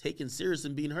being taken serious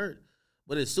and being hurt.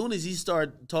 But as soon as he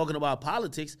started talking about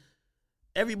politics,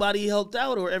 everybody he helped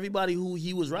out or everybody who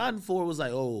he was riding for was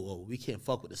like, oh, we can't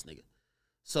fuck with this nigga.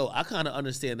 So I kind of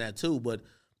understand that too. But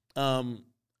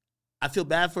I feel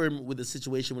bad for him with the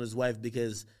situation with his wife,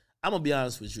 because I'm gonna be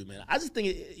honest with you, man. I just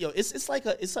think it's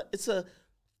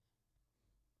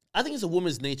I think it's a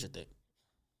woman's nature thing.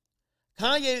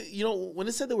 Kanye, you know, when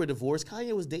it said they were divorced,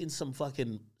 Kanye was dating some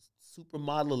fucking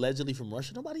supermodel allegedly from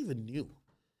Russia. Nobody even knew.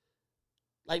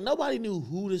 Like, nobody knew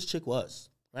who this chick was,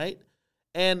 right?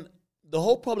 And the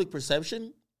whole public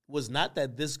perception was not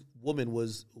that this woman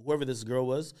was, whoever this girl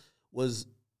was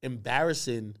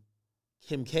embarrassing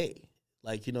Kim K.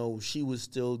 Like, you know, she was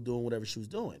still doing whatever she was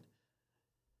doing.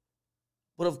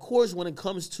 But of course, when it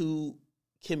comes to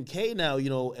Kim K now, you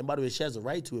know, and by the way, she has a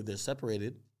right to, if they're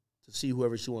separated, to see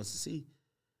whoever she wants to see.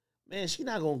 Man, she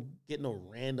not going to get no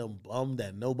random bum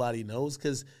that nobody knows.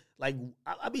 Because, like,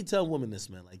 I be telling women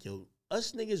this, man. Like, yo,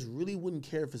 us niggas really wouldn't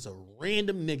care if it's a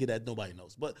random nigga that nobody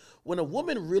knows. But when a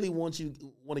woman really want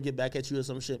to get back at you or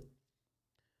some shit,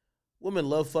 women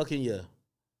love fucking your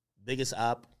biggest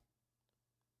op,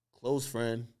 close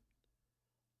friend,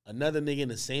 another nigga in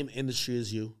the same industry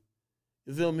as you.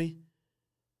 You feel me?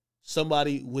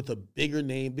 Somebody with a bigger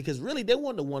name, because really they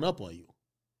want to one up on you.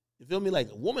 You feel me?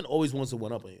 Like, a woman always wants to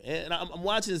one up on you. And I'm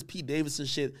watching this Pete Davidson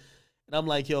shit, and I'm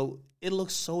like, yo, it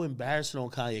looks so embarrassing on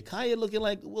Kanye. Kanye looking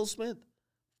like Will Smith.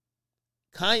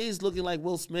 Kanye's looking like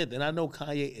Will Smith, and I know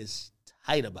Kanye is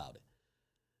tight about it.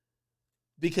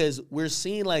 Because we're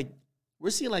seeing like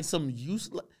some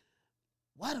use.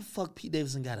 Why the fuck Pete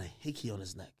Davidson got a hickey on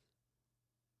his neck?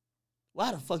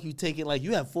 Why the fuck you taking, like,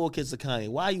 you have 4 kids to Kanye?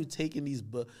 Why are you taking these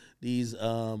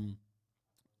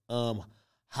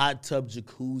hot tub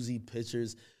jacuzzi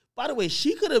pictures? By the way,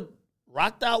 she could have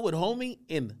rocked out with homie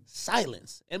in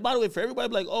silence. And by the way, for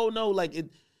everybody like, oh no, like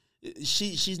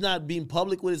she's not being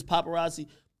public with his paparazzi.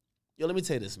 Yo, let me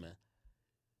tell you this, man.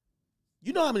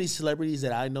 You know how many celebrities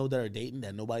that I know that are dating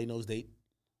that nobody knows date?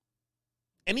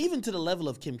 And even to the level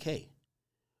of Kim K.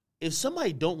 If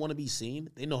somebody don't want to be seen,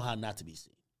 they know how not to be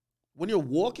seen. When you're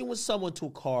walking with someone to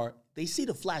a car, they see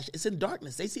the flash. It's in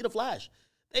darkness. They see the flash.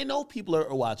 They know people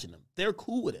are watching them. They're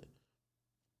cool with it.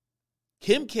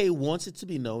 Kim K wants it to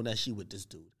be known that she with this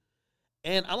dude.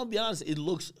 And I'm going to be honest, it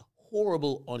looks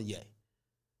horrible on Ye.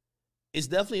 It's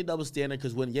definitely a double standard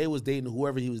because when Ye was dating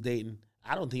whoever he was dating,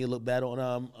 I don't think it looked bad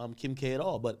on Kim K at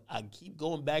all. But I keep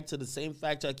going back to the same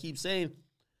fact I keep saying,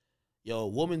 yo,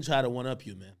 woman try to one-up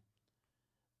you, man.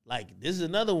 Like, this is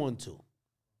another one, too.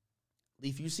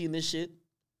 Leaf, you seen this shit?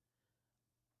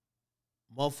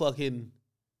 Motherfucking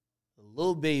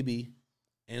Lil Baby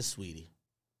and Sweetie.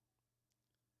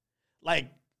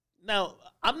 Like, now,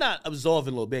 I'm not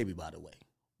absolving Lil Baby, by the way.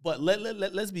 But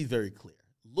let's be very clear.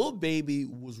 Lil Baby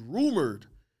was rumored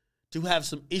to have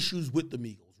some issues with the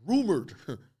Migos. Rumored,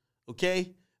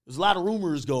 okay? There's a lot of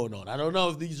rumors going on. I don't know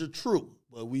if these are true,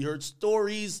 but we heard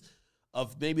stories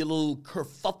of maybe a little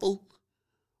kerfuffle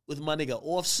with my nigga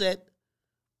Offset.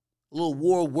 A little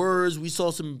war of words. We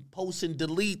saw some posts and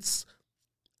deletes.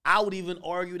 I would even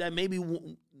argue that maybe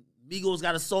Migos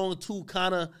got a song or two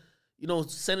kind of,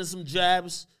 sending some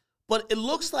jabs. But it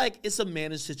looks like it's a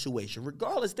managed situation.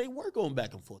 Regardless, they were going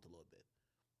back and forth a little bit.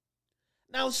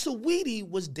 Now, Saweetie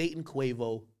was dating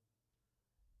Quavo.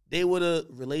 They were the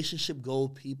relationship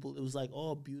gold people. It was like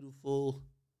all beautiful.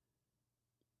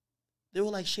 They were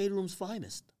like Shade Room's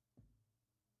finest.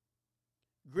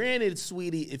 Granted,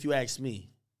 Saweetie, if you ask me,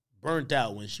 burnt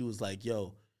out when she was like,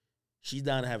 yo, she's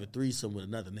down to have a threesome with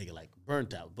another nigga, like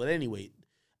burnt out. But anyway,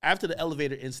 after the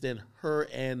elevator incident, her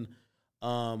and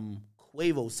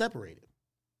Quavo separated.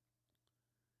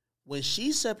 When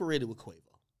she separated with Quavo,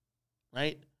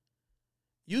 right?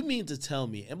 You mean to tell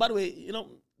me, and by the way,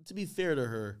 to be fair to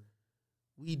her,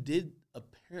 we did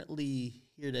apparently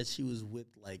hear that she was with,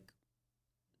 like,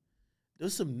 there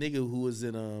was some nigga who was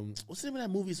in, what's the name of that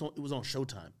movie? It was on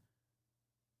Showtime.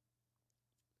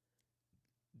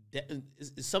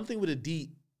 It's something with a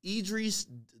D. Idris,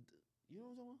 you know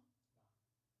what I'm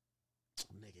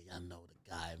talking about? Nigga, y'all know the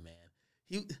guy, man.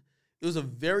 It was a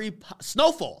very,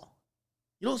 Snowfall.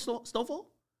 You know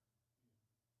Snowfall?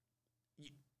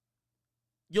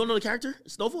 You don't know the character?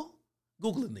 Snowfall?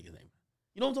 Google the nigga's name.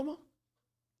 You know what I'm talking about?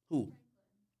 Who?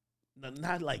 No,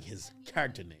 not like his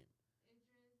character name.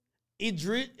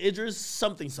 Idris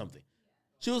something.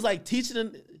 She was like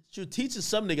teaching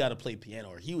some nigga how to play piano,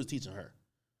 or he was teaching her.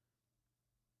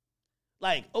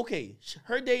 Like, okay,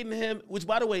 her dating him, which,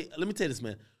 by the way, let me tell you this,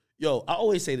 man. Yo, I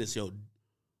always say this, yo.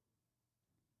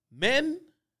 Men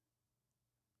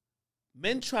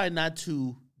try not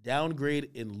to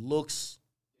downgrade in looks.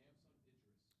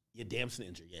 Yeah, Damson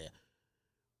injury, yeah.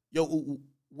 Yo,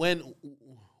 when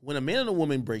a man and a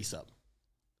woman breaks up,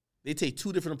 they take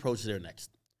 2 different approaches there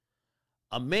next.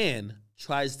 A man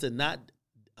tries to not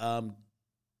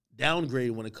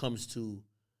downgrade when it comes to,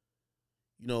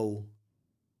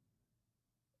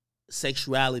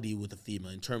 sexuality with a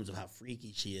female in terms of how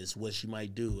freaky she is, what she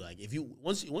might do. Like, if you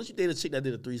once you date a chick that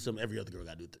did a threesome, every other girl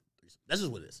got to do a threesome. That's just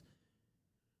what it is.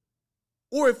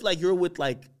 Or if, like, you're with,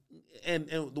 like, and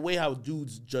the way how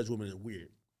dudes judge women is weird.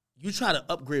 You try to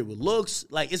upgrade with looks,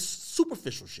 like, it's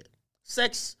superficial shit.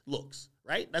 Sex, looks,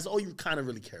 right? That's all you kind of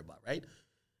really care about, right?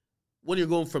 When you're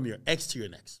going from your ex to your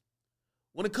next.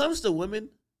 When it comes to women,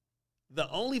 the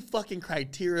only fucking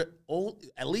criteria,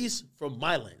 at least from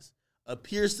my lens,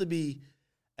 appears to be,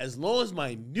 as long as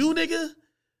my new nigga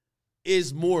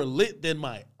is more lit than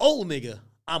my old nigga,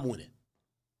 I'm winning.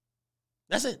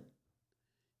 That's it.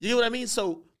 You get what I mean?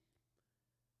 So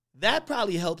that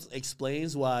probably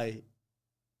explains why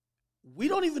we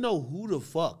don't even know who the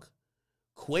fuck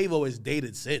Quavo has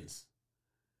dated since.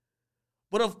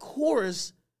 But of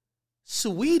course,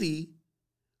 Saweetie,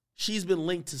 she's been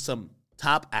linked to some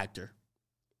top actor.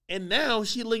 And now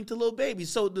she linked to Lil Baby.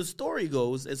 So the story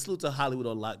goes, and salute to Hollywood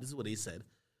Unlocked, this is what they said,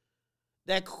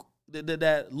 that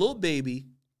Lil Baby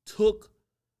took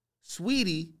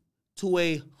Saweetie to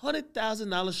a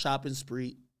 $100,000 shopping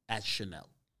spree at Chanel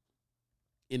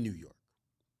in New York.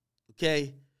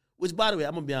 Okay? Which, by the way,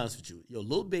 I'm going to be honest with you. Yo,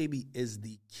 Lil Baby is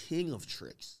the king of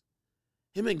tricks.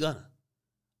 Him and Gunna.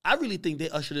 I really think they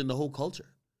ushered in the whole culture.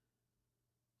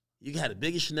 You got a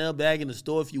biggest Chanel bag in the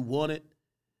store if you want it.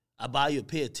 I buy you a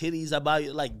pair of titties. I buy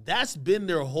you, like, that's been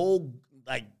their whole,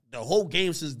 like, the whole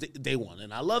game since day one.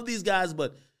 And I love these guys,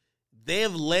 but they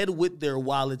have led with their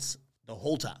wallets the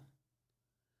whole time.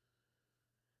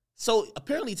 So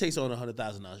apparently he takes on a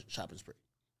 $100,000 shopping spree.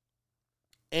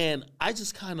 And I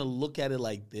just kind of look at it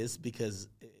like this because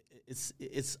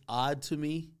it's odd to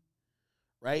me,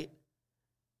 right?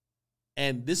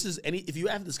 And this is if you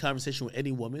have this conversation with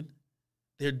any woman,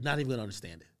 they're not even gonna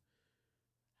understand it.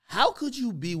 How could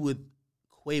you be with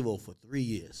Quavo for 3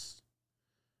 years?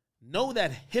 Know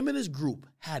that him and his group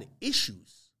had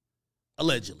issues,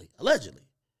 allegedly,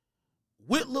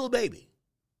 with Lil Baby.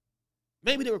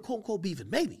 Maybe they were quote unquote beefing,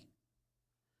 maybe.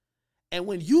 And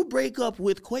when you break up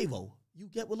with Quavo, you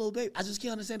get with Lil Baby. I just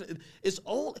can't understand it. It's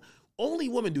only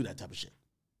women do that type of shit.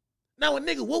 Now a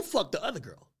nigga will fuck the other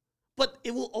girl, but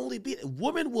it will only be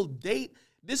women will date.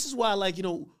 This is why, like, you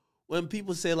know, when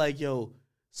people say like, yo,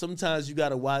 sometimes you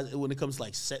gotta watch when it comes to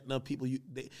like setting up people. You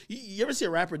ever see a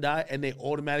rapper die and they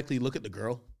automatically look at the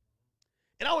girl?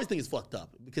 And I always think it's fucked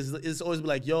up because it's always be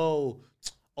like, yo,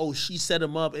 oh, she set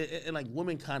him up, and like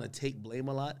women kind of take blame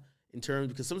a lot in terms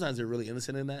because sometimes they're really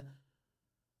innocent in that.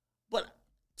 But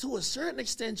to a certain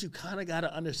extent, you kind of got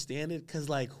to understand it because,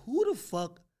 like, who the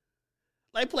fuck?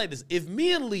 Like, play this. If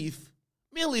me and Leaf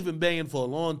been banging for a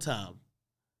long time.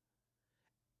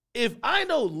 If I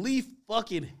know Leaf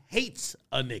fucking hates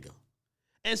a nigga,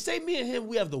 and say me and him,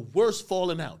 we have the worst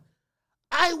falling out,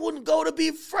 I wouldn't go to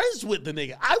be friends with the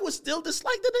nigga. I would still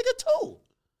dislike the nigga too.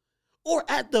 Or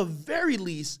at the very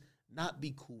least, not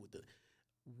be cool with it.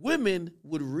 Women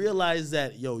would realize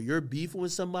that, yo, you're beefing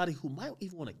with somebody who might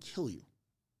even want to kill you.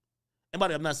 And by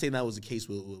the way, I'm not saying that was the case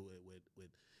with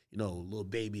you know, Lil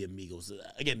Baby and Migos.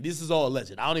 Again, this is all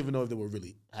alleged. I don't even know if they were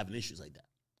really having issues like that.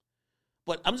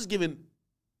 But I'm just giving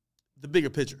the bigger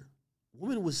picture.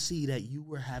 Women would see that you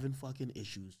were having fucking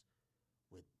issues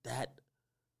with that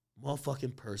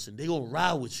motherfucking person. They gonna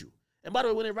ride with you. And by the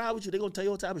way, when they ride with you, they gonna tell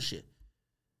you all type of shit.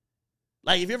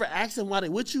 Like, if you ever ask them why they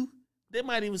with you, they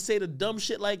might even say the dumb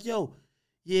shit like, yo,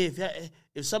 yeah,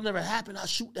 if something ever happened, I'll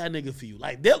shoot that nigga for you.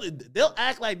 Like, they'll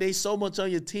act like they so much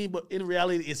on your team, but in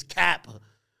reality, it's cap.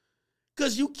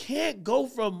 Because you can't go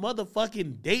from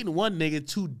motherfucking dating one nigga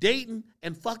to dating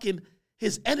and fucking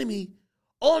his enemy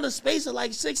all in the space of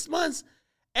like 6 months.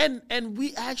 And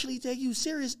we actually take you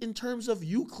serious in terms of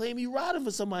you claim you riding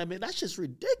for somebody, man. That's just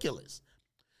ridiculous.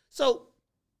 So,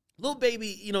 Lil Baby,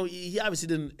 you know, he obviously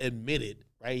didn't admit it,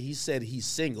 right? He said he's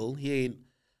single. He ain't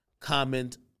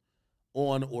comment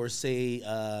on or say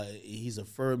he's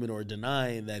affirming or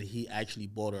denying that he actually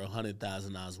bought her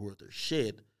 $100,000 worth of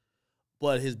shit.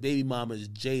 But his baby mama is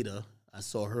Jada. I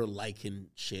saw her liking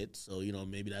shit. So, you know,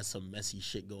 maybe that's some messy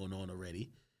shit going on already.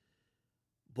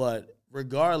 But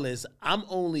regardless, I'm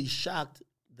only shocked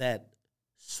that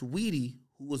Sweetie,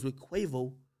 who was with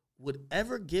Quavo, would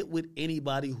ever get with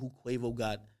anybody who Quavo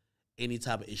got any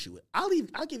type of issue with.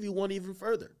 I'll give you one even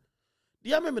further. Do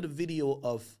y'all remember the video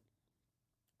of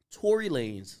Tory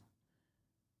Lanez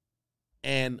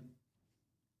and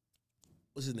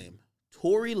what's his name?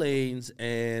 Tory Lanez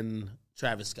and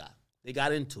Travis Scott. They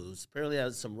got into it. It was apparently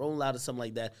had some Rolling Loud or something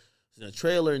like that. It was in a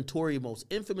trailer, and Tory most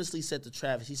infamously said to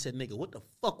Travis, he said, nigga, what the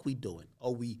fuck we doing?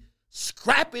 Are we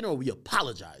scrapping or are we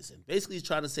apologizing? Basically, he's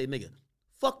trying to say, nigga,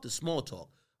 fuck the small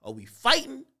talk. Are we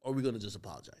fighting or are we going to just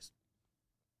apologize?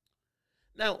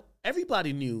 Now,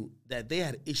 everybody knew that they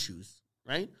had issues,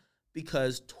 right?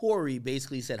 Because Tory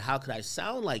basically said, how could I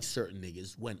sound like certain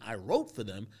niggas when I wrote for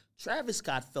them? Travis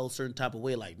Scott felt a certain type of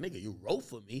way, like, nigga, you wrote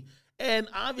for me. And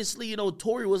obviously, you know,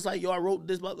 Tory was like, yo, I wrote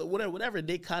this, whatever. And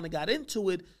they kind of got into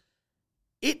it.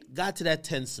 It got to that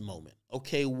tense moment,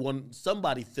 okay? When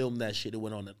somebody filmed that shit, it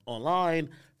went on online.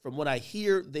 From what I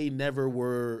hear, they never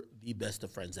were the best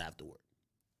of friends afterward.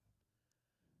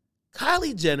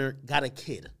 Kylie Jenner got a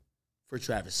kid for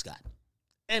Travis Scott.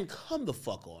 And come the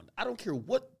fuck on. I don't care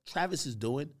what Travis is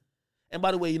doing. And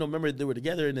by the way, you know, remember they were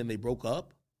together and then they broke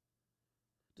up?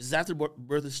 This is after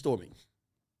birth of Stormy.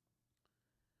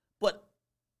 But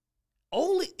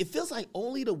it feels like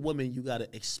only the woman you got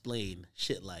to explain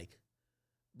shit like,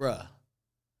 bruh,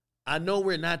 I know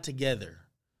we're not together,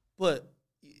 but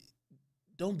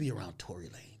don't be around Tory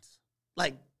Lanez.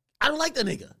 Like, I don't like the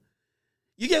nigga.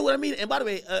 You get what I mean? And by the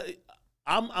way,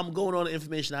 I'm going on the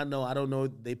information I know. I don't know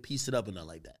if they piece it up or nothing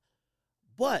like that.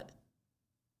 But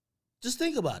just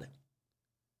think about it.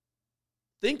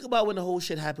 Think about when the whole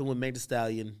shit happened with Meg Thee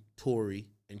Stallion, Tory,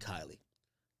 and Kylie.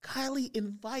 Kylie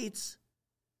invites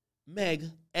Meg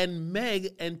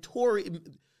and Tory.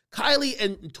 Kylie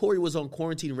and Tory was on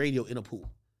quarantine radio in a pool.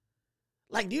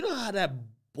 Like, do you know how that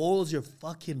boils your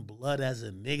fucking blood as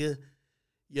a nigga?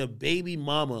 Your baby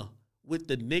mama with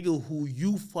the nigga who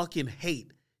you fucking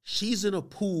hate. She's in a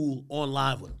pool on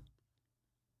live with him.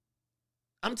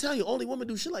 I'm telling you, only women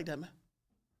do shit like that, man.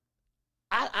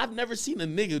 I've never seen a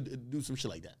nigga do some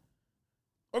shit like that.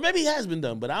 Or maybe it has been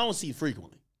done, but I don't see it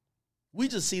frequently. We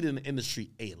just see it in the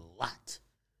industry a lot.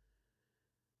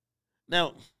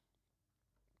 Now,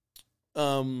 I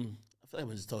feel like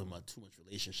I'm just talking about too much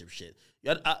relationship shit.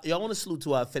 Y'all want to salute to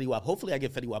Fetty Wap. Hopefully I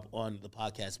get Fetty Wap on the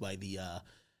podcast by the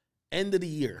end of the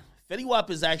year. Fetty Wap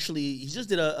is actually, he just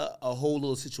did a whole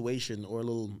little situation or a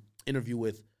little interview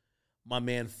with my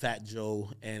man Fat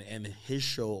Joe and his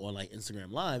show on like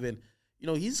Instagram Live. And, you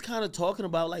know, he's kind of talking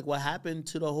about like what happened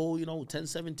to the whole,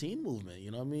 1017 movement.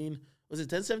 You know what I mean? Was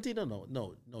it 1017?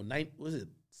 No. Was it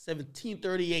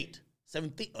 1738?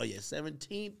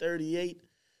 1738.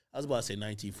 I was about to say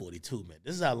 1942, man.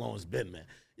 This is how long it's been, man.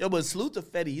 Yo, but salute to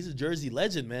Fetty. He's a Jersey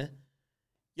legend, man.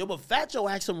 Yo, but Fat Joe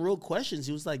asked some real questions.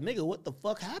 He was like, nigga, what the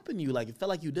fuck happened to you? Like, it felt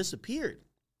like you disappeared.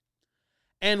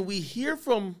 And we hear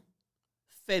from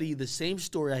Fetty the same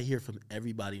story I hear from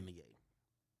everybody in the game.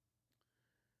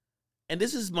 And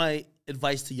this is my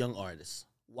advice to young artists.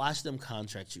 Watch them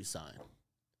contracts you sign.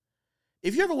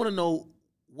 If you ever want to know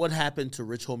what happened to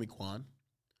Rich Homie Quan,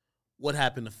 what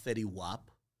happened to Fetty Wap,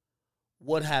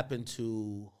 what happened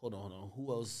to, hold on,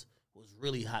 who else was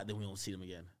really hot that we don't see them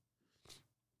again?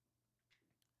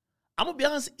 I'm going to be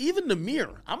honest, even Namir,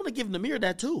 I'm going to give Namir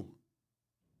that too.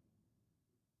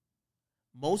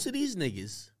 Most of these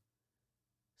niggas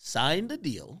signed the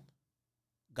deal,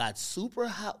 got super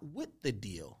hot with the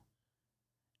deal,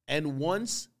 and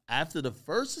once after the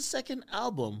first or second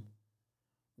album,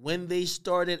 when they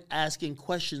started asking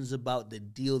questions about the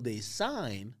deal they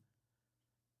signed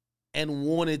and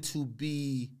wanted to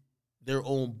be their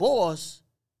own boss,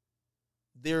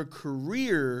 their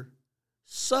career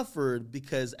suffered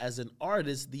because as an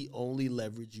artist, the only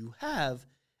leverage you have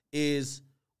is,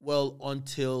 well,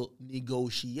 until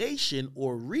negotiation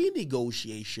or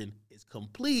renegotiation is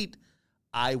complete,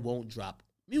 I won't drop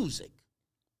music.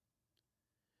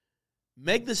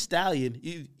 Meg Thee Stallion,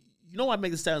 you know why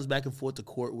Meg Thee Stallion's back and forth to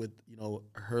court with,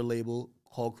 her label,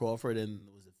 Hall Crawford, and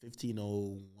was it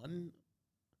 1501? I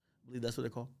believe that's what they're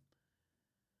called.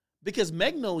 Because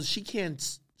Meg knows she can't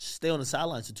stay on the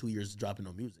sidelines for 2 years dropping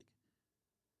no music.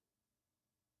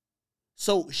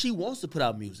 So she wants to put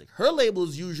out music. Her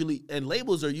labels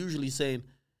are usually saying,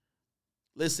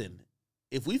 listen,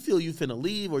 if we feel you finna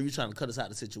leave or you trying to cut us out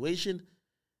of the situation,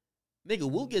 nigga,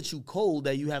 we'll get you cold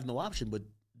that you have no option but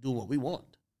doing what we want.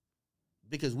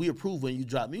 Because we approve when you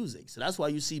drop music. So that's why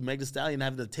you see Meg Thee Stallion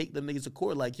having to take them niggas to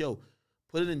court like, yo,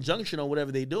 put an injunction on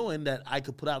whatever they doing that I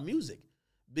could put out music.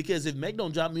 Because if Meg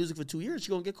don't drop music for 2 years, she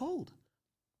gonna get cold.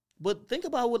 But think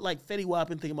about what like Fetty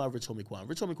Wap and think about Rich Homie Quan.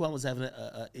 Rich Homie Quan was having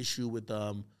an issue with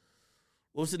what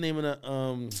was the name of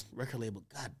the record label?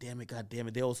 God damn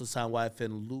it. They also signed YFN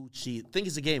and Lucci. Think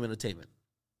it's a Game Entertainment.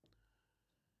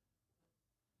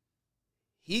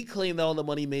 He claimed that all the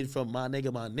money made from My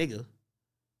Nigga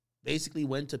basically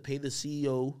went to pay the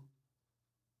CEO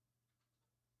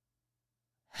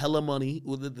hella money.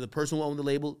 The person who owned the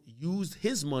label used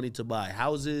his money to buy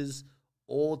houses,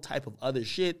 all type of other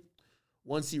shit.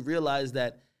 Once he realized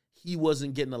that he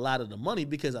wasn't getting a lot of the money,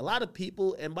 because a lot of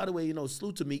people, and by the way,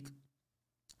 salute to Meek.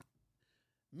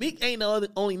 Meek ain't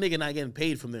the only nigga not getting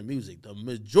paid from their music. The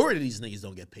majority of these niggas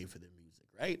don't get paid for their music,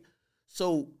 right?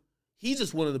 So he's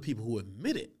just one of the people who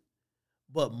admit it.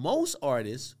 But most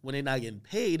artists, when they're not getting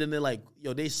paid, and they're like,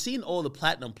 they seen all the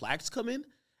platinum plaques come in,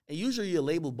 and usually your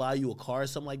label buy you a car or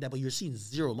something like that, but you're seeing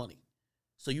zero money.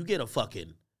 So you get a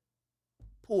fucking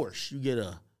Porsche, you get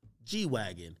a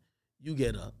G-Wagon, you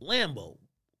get a Lambo,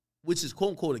 which is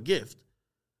quote-unquote a gift,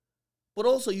 but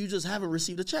also you just haven't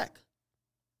received a check.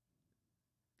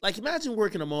 Like, imagine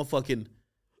working at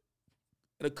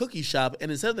a cookie shop, and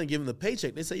instead of them giving the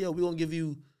paycheck, they say, yo, we're gonna give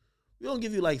you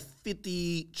like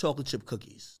 50 chocolate chip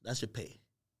cookies. That's your pay.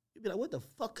 You'd be like, what the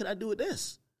fuck could I do with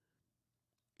this?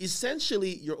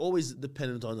 Essentially, you're always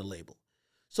dependent on the label.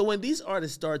 So when these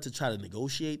artists start to try to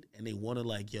negotiate and they want to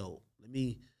like, yo,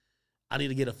 I need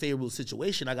to get a favorable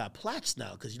situation. I got plaques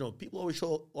now because, people always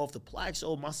show off the plaques.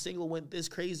 Oh, my single went this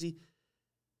crazy.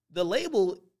 The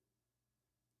label,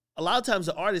 a lot of times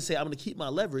the artists say, I'm going to keep my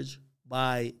leverage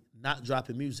by not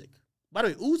dropping music. By the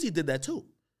way, Uzi did that too.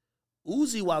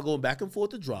 Uzi, while going back and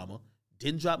forth to drama,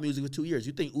 didn't drop music for 2 years.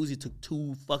 You think Uzi took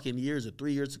 2 fucking years or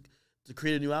 3 years to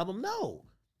create a new album? No.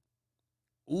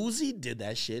 Uzi did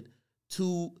that shit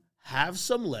to have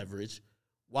some leverage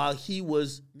while he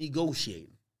was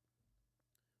negotiating.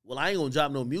 Well, I ain't gonna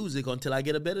drop no music until I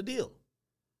get a better deal.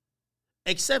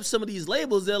 Except some of these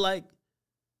labels, they're like,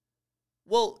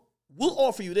 well, we'll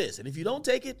offer you this. And if you don't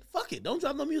take it, fuck it. Don't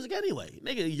drop no music anyway.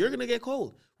 Nigga, you're gonna get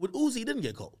cold. With Uzi, he didn't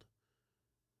get cold.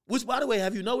 Which, by the way,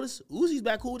 have you noticed? Uzi's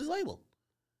back cool with his label.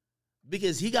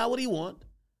 Because he got what he want.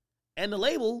 And the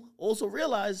label also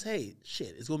realized, hey,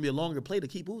 shit, it's gonna be a longer play to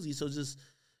keep Uzi, so just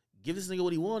give this nigga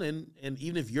what he want, and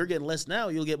even if you're getting less now,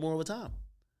 you'll get more over time.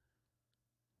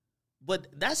 But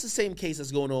that's the same case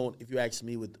that's going on, if you ask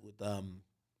me, with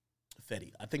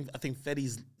Fetty. I think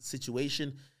Fetty's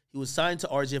situation, he was signed to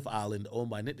RJF Island,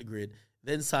 owned by Nick the Grid,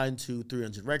 then signed to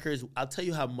 300 Records. I'll tell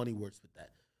you how money works with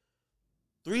that.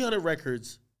 300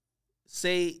 Records,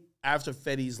 say after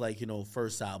Fetty's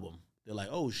first album, they're like,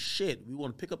 oh shit, we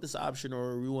want to pick up this option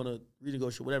or we want to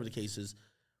renegotiate, whatever the case is,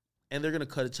 and they're gonna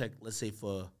cut a check, let's say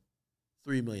for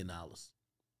 $3 million.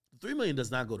 The $3 million does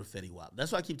not go to Fetty Wap.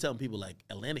 That's why I keep telling people, like,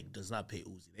 Atlantic does not pay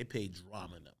Uzi. They pay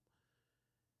Drama and them.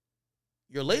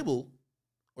 Your label,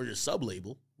 or your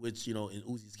sub-label, which, in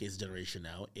Uzi's case is Generation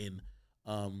Now, in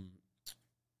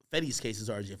Fetty's case is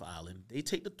RJF Island, they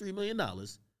take the $3 million,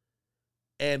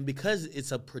 and because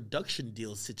it's a production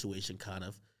deal situation, kind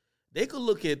of, they could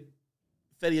look at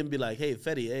Fetty and be like, hey,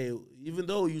 Fetty, hey, even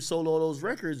though you sold all those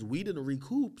records, we didn't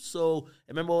recoup. So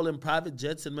remember all them private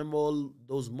jets and remember all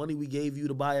those money we gave you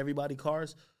to buy everybody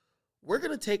cars? We're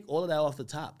going to take all of that off the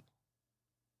top.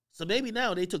 So maybe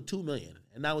now they took $2 million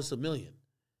and now it's $1 million.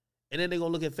 And then they're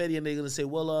going to look at Fetty and they're going to say,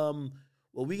 well,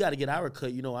 we got to get our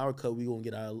cut. Our cut, we're going to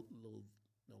get our little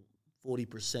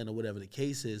 40% or whatever the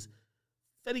case is.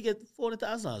 Fetty get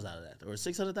 $400,000 out of that or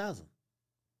 $600,000.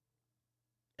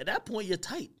 At that point, you're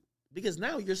tight. Because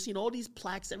now you're seeing all these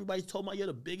plaques. Everybody's talking about you're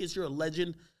the biggest, you're a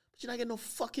legend, but you're not getting no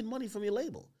fucking money from your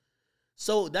label.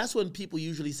 So that's when people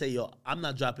usually say, yo, I'm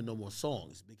not dropping no more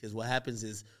songs. Because what happens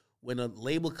is when a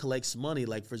label collects money,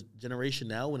 like for Generation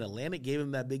Now, when Atlantic gave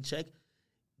him that big check,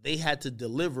 they had to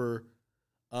deliver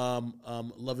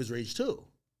Love Is Rage 2.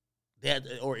 They had,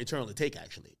 or Eternal to Take,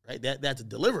 actually, right? They had to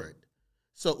deliver it.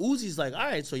 So Uzi's like, all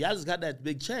right, so y'all just got that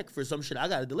big check for some shit I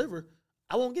got to deliver.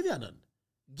 I won't give y'all nothing.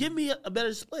 Give me a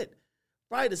better split.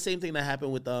 Probably the same thing that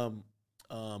happened with Fetty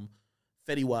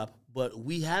Wap, but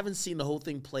we haven't seen the whole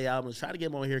thing play out. I'm going to try to get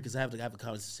him on here because I have to have a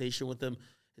conversation with him.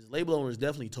 His label owner is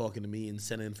definitely talking to me and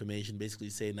sending information, basically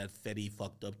saying that Fetty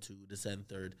fucked up to this and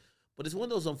third. But it's one of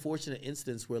those unfortunate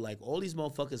incidents where, like, all these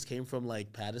motherfuckers came from,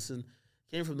 like, Patterson,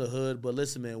 came from the hood. But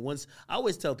listen, man, I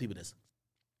always tell people this.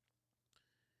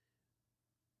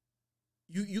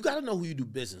 You got to know who you do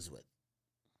business with.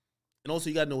 And also,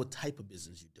 you got to know what type of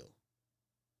business you do.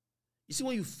 You see,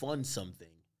 when you fund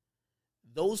something,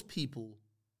 those people,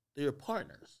 they're your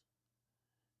partners.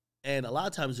 And a lot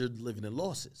of times they're living in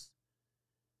losses.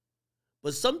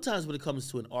 But sometimes when it comes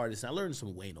to an artist, and I learned this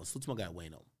from Wayno. So it's my guy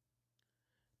Wayno.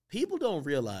 People don't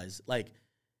realize, like,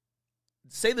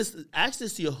 say this, ask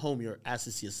this to your homie or ask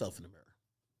this to yourself in the mirror.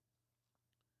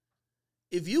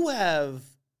 If you have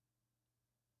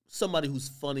somebody who's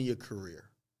funding your career,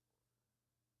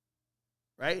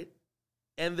 right?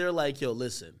 And they're like, yo,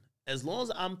 listen, as long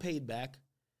as I'm paid back,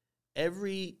 for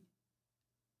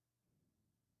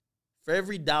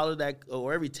every dollar that,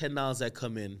 or every $10 that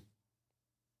come in,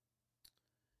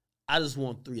 I just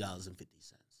want $3.50.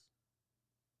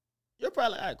 You're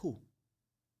probably like, all right, cool.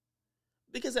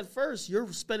 Because at first,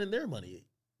 you're spending their money.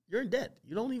 You're in debt.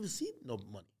 You don't even see no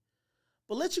money.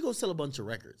 But let you go sell a bunch of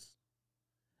records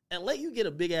and let you get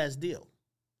a big-ass deal.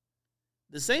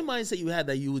 The same mindset you had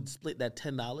that you would split that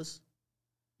 $10,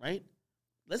 right?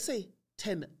 Let's say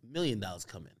 $10 million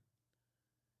come in.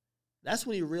 That's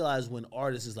when you realize when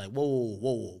artists is like,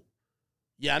 whoa.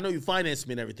 Yeah, I know you financed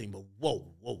me and everything, but whoa.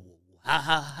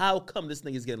 How come this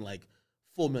nigga's getting like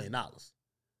 $4 million?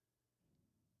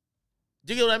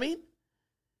 Do you get what I mean?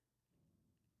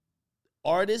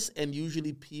 Artists and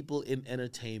usually people in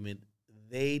entertainment,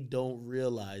 they don't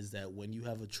realize that when you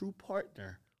have a true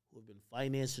partner who have been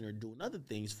financing or doing other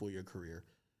things for your career,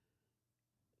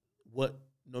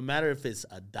 no matter if it's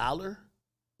 $1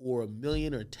 or $1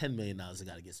 million or $10 million, they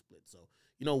got to get split. So,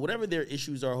 whatever their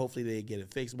issues are, hopefully they get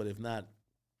it fixed. But if not,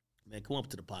 man, come up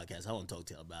to the podcast. I want to talk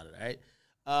to you about it, all right?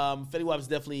 Fetty Wap's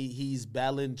he's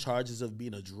battling charges of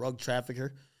being a drug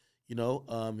trafficker.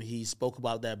 He spoke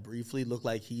about that briefly. Looked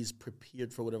like he's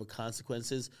prepared for whatever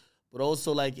consequences. But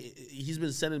also, like, he's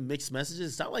been sending mixed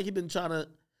messages. It's not like he's been trying to,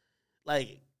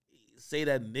 like, say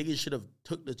that niggas should have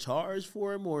took the charge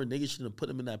for him or niggas should have put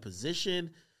him in that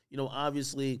position.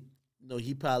 Obviously,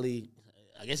 he probably,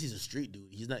 I guess he's a street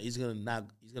dude. He's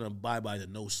gonna abide by the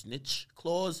no snitch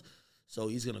clause. So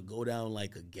he's gonna go down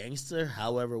like a gangster,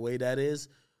 however way that is.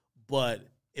 But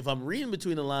if I'm reading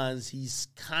between the lines, he's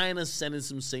kind of sending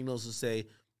some signals to say,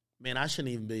 man, I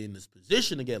shouldn't even be in this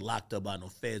position to get locked up by no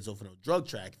feds or for no drug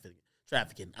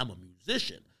trafficking. I'm a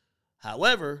musician.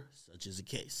 However, such is the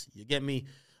case. You get me?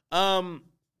 I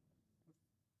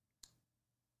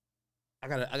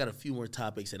got a few more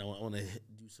topics, and I want to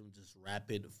do some just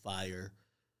rapid fire,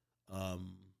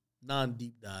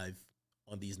 non-deep dive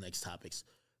on these next topics.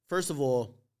 First of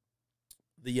all,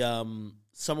 the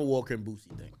Summer Walker and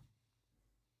Boosie thing.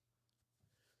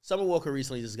 Summer Walker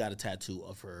recently just got a tattoo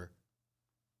of her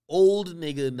old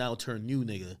nigga, now turned new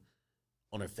nigga,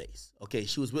 on her face. Okay,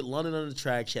 she was with London on the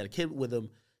track. She had a kid with him.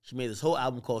 She made this whole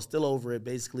album called Still Over It.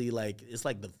 Basically, like, it's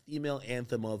like the female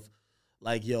anthem of,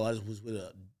 like, yo, I was with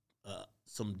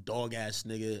some dog-ass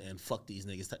nigga and fuck these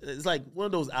niggas. It's like one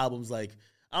of those albums, like,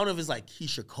 I don't know if it's like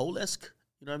Keisha Cole-esque,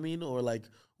 you know what I mean? Or like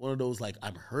one of those, like,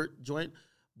 I'm hurt joint.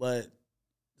 But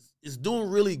it's doing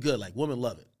really good. Like, women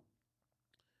love it.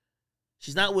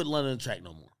 She's not with London on the track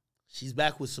no more. She's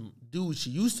back with some dude she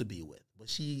used to be with. But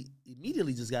she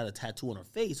immediately just got a tattoo on her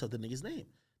face of the nigga's name.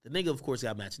 The nigga, of course,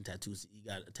 got matching tattoos. He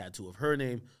got a tattoo of her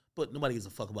name, but nobody gives a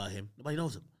fuck about him. Nobody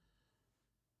knows him.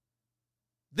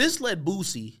 This led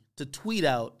Boosie to tweet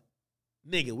out,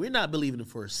 nigga, we're not believing it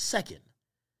for a second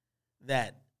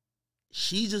that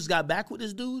she just got back with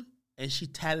this dude and she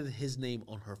tatted his name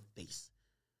on her face.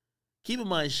 Keep in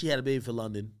mind, she had a baby for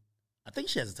London. I think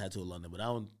she has a tattoo of London, but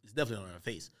it's definitely on her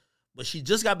face. But she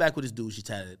just got back with this dude. She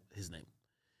tatted his name.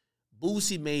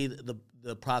 Boosie made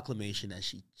the proclamation that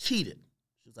she cheated.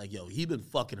 She was like, yo, he been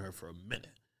fucking her for a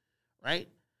minute, right?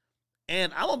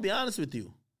 And I'm going to be honest with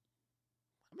you.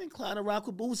 I'm inclined to rock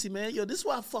with Boosie, man. Yo, this is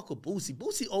why I fuck with Boosie.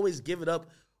 Boosie always give it up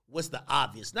what's the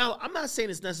obvious. Now, I'm not saying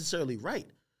it's necessarily right,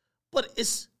 but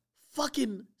it's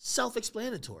fucking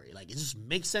self-explanatory. Like, it just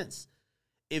makes sense.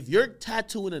 If you're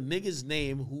tattooing a nigga's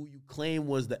name who you claim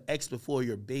was the ex before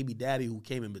your baby daddy who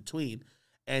came in between,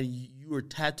 and you were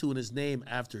tattooing his name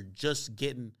after just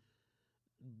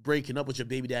breaking up with your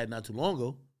baby dad not too long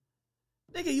ago,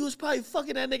 nigga, you was probably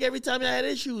fucking that nigga every time you had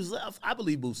issues. I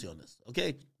believe Boosie on this,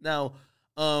 okay? Now,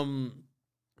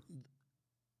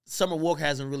 Summer Walker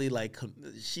hasn't really, like,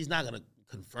 she's not going to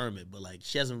confirm it, but, like,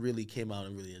 she hasn't really came out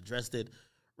and really addressed it.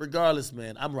 Regardless,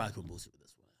 man, I'm rocking Boosie with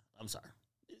this one. I'm sorry.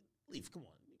 Leaf, come on.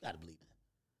 You got to believe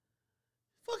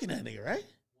that. Fucking that nigga, right?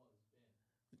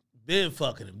 Been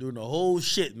fucking him, doing the whole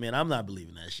shit, man. I'm not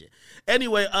believing that shit.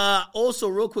 Anyway, also,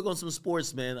 real quick on some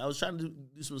sports, man. I was trying to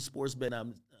do some sports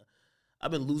betting.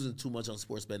 I've been losing too much on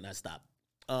sports betting. I stopped.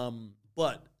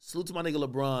 But salute to my nigga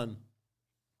LeBron.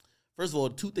 First of all,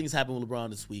 two things happened with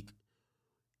LeBron this week.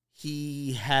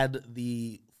 He had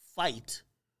the fight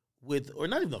with, or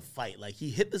not even a fight, like he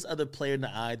hit this other player in the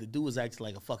eye. The dude was acting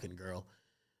like a fucking girl.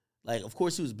 Like, of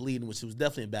course he was bleeding, which was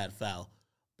definitely a bad foul.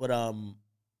 But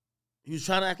he was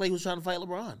trying to act like he was trying to fight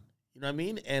LeBron. You know what I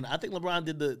mean? And I think LeBron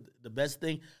did the best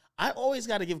thing. I always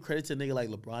got to give credit to a nigga like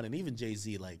LeBron and even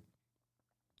Jay-Z. Like,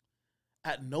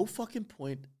 at no fucking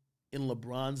point in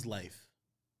LeBron's life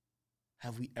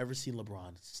have we ever seen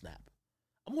LeBron snap.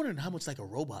 I'm wondering how much like a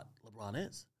robot LeBron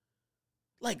is.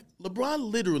 Like,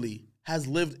 LeBron literally has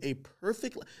lived a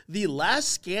perfect life. The last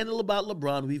scandal about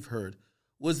LeBron we've heard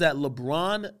was that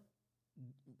LeBron,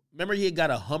 remember he had got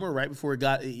a Hummer right before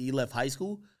he left high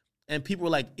school? And people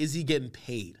were like, is he getting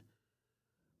paid?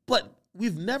 But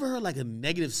we've never heard like a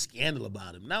negative scandal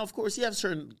about him. Now, of course, you have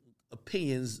certain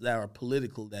opinions that are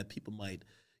political that people might,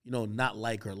 not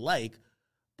like or like.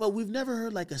 But we've never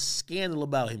heard like a scandal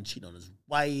about him cheating on his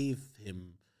wife,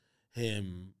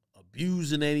 him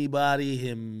abusing anybody,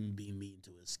 him being mean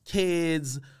to his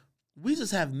kids. We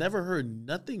just have never heard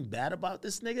nothing bad about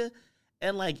this nigga.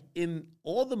 And like in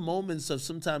all the moments of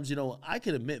sometimes, I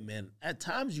can admit, man, at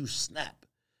times you snap.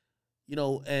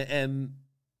 And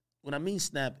when I mean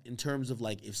snap in terms of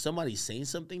like if somebody's saying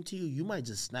something to you, you might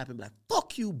just snap and be like,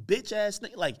 fuck you, bitch ass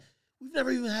nigga. Like, we've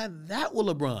never even had that with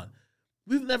LeBron.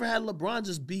 We've never had LeBron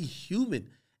just be human.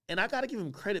 And I got to give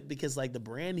him credit because like the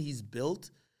brand he's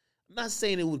built, I'm not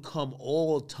saying it would come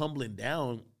all tumbling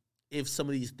down if some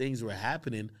of these things were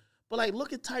happening. But like,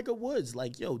 look at Tiger Woods.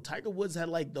 Like, yo, Tiger Woods had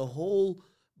like the whole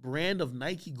brand of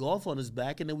Nike golf on his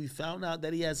back, and then we found out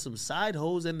that he had some side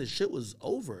hoes, and the shit was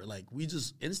over. Like, we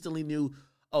just instantly knew,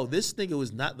 oh, this nigga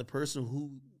was not the person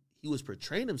who he was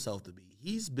portraying himself to be.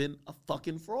 He's been a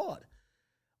fucking fraud.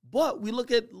 But we look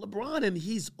at LeBron, and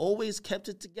he's always kept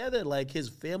it together. Like, his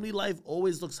family life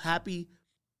always looks happy.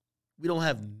 We don't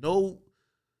have no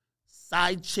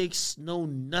side chicks, no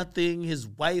nothing. His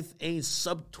wife ain't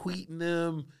subtweeting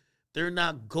him, They're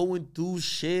not going through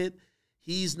shit.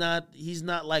 He's not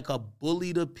like a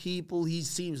bully to people. He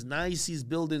seems nice. He's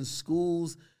building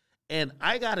schools. And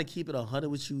I gotta keep it 100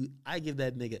 with you. I give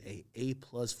that nigga A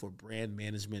plus for brand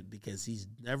management because he's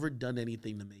never done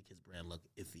anything to make his brand look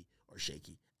iffy or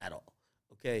shaky at all.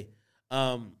 Okay.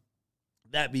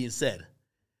 That being said,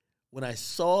 when I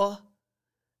saw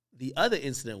the other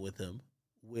incident with him,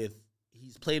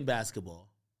 he's playing basketball,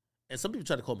 and some people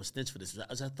try to call him a snitch for this.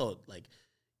 I thought, like,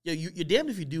 yo, you're damned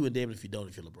if you do and damned if you don't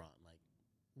if you're LeBron. Like,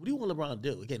 what do you want LeBron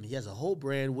to do? Again, he has a whole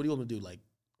brand. What do you want him to do? Like,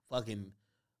 fucking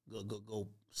go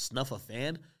snuff a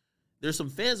fan? There's some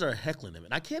fans that are heckling him,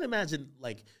 and I can't imagine,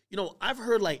 like, I've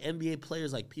heard, like, NBA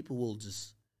players, like, people will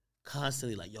just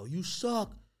constantly, like, yo, you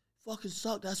suck. Fucking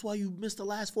suck. That's why you missed the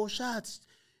last 4 shots.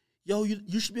 Yo,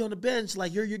 you should be on the bench.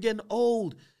 Like, you're getting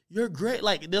old. You're great.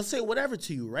 Like, they'll say whatever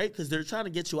to you, right? Because they're trying to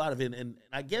get you out of it. And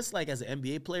I guess, like, as an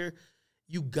NBA player,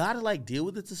 you got to, like, deal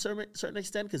with it to a certain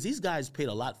extent because these guys paid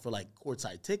a lot for, like,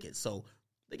 courtside tickets. So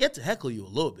they get to heckle you a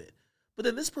little bit. But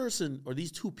then this person or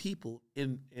these two people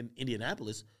in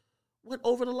Indianapolis went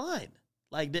over the line.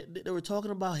 Like, they were talking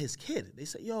about his kid. They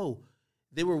said, yo,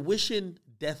 they were wishing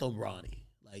death on Ronnie.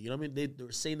 Like, you know what I mean? They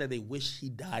were saying that they wish he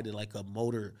died in, like, a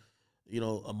motor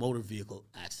vehicle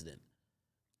accident.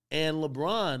 And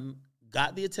LeBron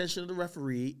got the attention of the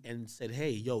referee and said,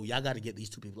 hey, yo, y'all got to get these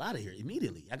two people out of here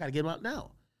immediately. Y'all got to get them out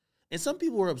now. And some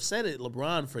people were upset at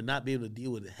LeBron for not being able to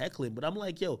deal with the heckling. But I'm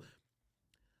like, yo,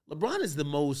 LeBron is the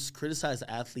most criticized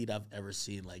athlete I've ever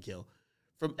seen. Like, yo,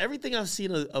 from everything I've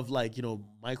seen of like,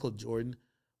 Michael Jordan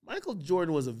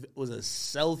was a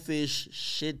selfish,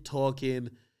 shit-talking,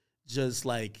 just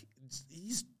like,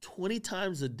 he's 20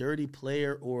 times a dirty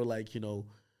player, or like, I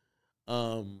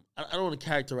don't want to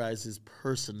characterize his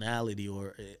personality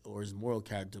or his moral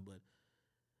character, but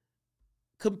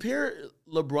compare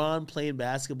LeBron playing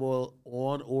basketball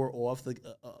on or off the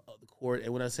court,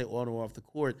 and when I say on or off the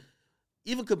court,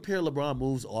 even compare LeBron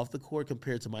moves off the court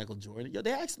compared to Michael Jordan.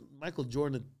 They asked Michael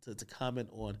Jordan to comment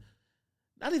on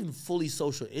not even fully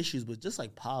social issues, but just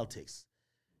like politics,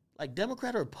 like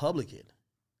Democrat or Republican.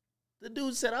 The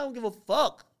dude said, I don't give a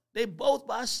fuck. They both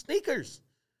buy sneakers.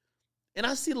 And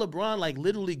I see LeBron, like,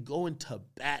 literally going to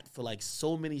bat for, like,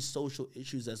 so many social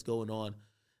issues that's going on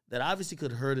that obviously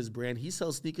could hurt his brand. He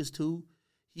sells sneakers, too.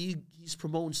 He's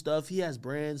promoting stuff. He has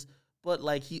brands. But,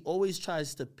 like, he always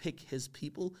tries to pick his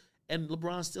people. And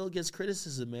LeBron still gets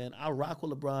criticism, man. I rock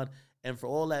with LeBron. And for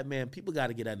all that, man, people got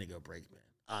to get that nigga a break, man.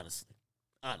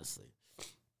 Honestly.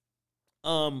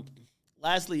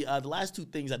 Lastly, the last two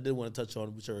things I did want to touch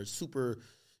on, which are super,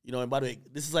 and by the way,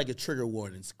 this is like a trigger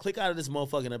warning. So click out of this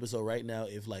motherfucking episode right now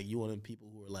if, like, you one of them people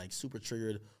who are, like, super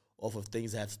triggered off of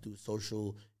things that have to do with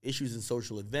social issues and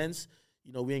social events.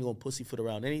 We ain't going to pussyfoot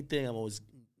around anything. I'm a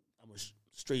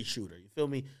straight shooter. You feel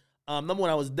me? Number one,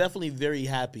 I was definitely very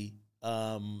happy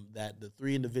that the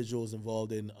 3 individuals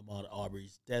involved in Ahmaud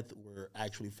Arbery's death were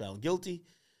actually found guilty.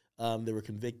 They were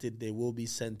convicted. They will be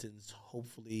sentenced,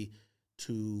 hopefully,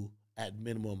 to, at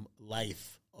minimum,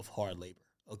 life of hard labor,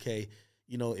 okay?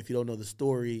 If you don't know the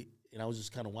story, and I was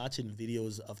just kind of watching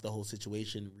videos of the whole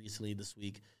situation recently this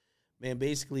week, man,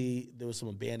 basically, there was some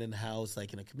abandoned house,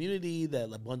 like, in a community that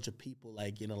a bunch of people,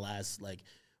 like, in the last, like,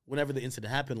 whenever the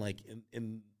incident happened, like,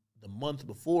 in the month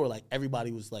before, like,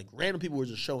 everybody was, like, random people were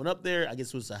just showing up there. I guess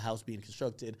it was a house being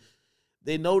constructed.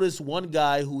 They noticed one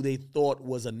guy who they thought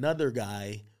was another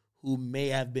guy who may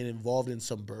have been involved in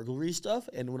some burglary stuff.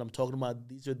 And when I'm talking about,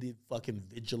 these are the fucking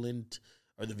vigilantes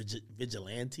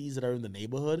that are in the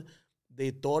neighborhood. They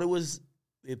thought it was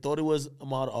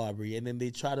Ahmaud Arbery, and then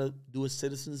they try to do a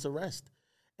citizen's arrest.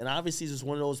 And obviously, it's just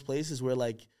one of those places where,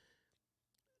 like,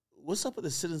 what's up with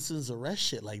the citizen's arrest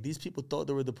shit? Like, these people thought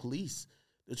they were the police.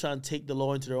 They're trying to take the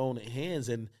law into their own hands.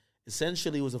 And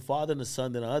essentially, it was a father and a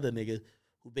son and another nigga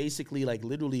who basically, like,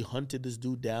 literally hunted this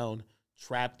dude down,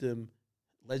 trapped him,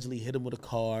 allegedly hit him with a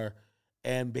car,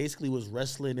 and basically was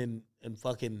wrestling and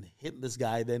fucking hitting this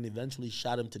guy, then eventually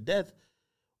shot him to death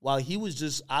while he was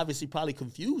just obviously probably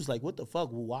confused. Like, what the fuck?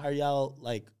 Why are y'all,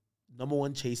 like, number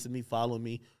one, chasing me, following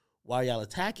me? Why are y'all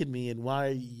attacking me? And why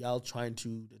are y'all trying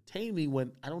to detain me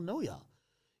when I don't know y'all?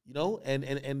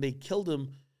 And they killed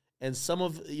him. And some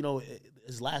of,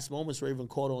 his last moments were even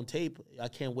caught on tape. I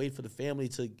can't wait for the family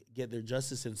to get their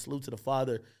justice, and salute to the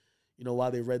father.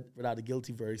 While they read out the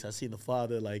guilty verdicts, I seen the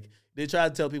father, like, they try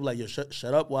to tell people, like, yo,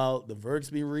 shut up while the verdict's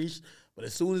being reached. But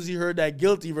as soon as he heard that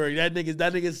guilty verdict,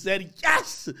 that nigga said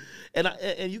yes.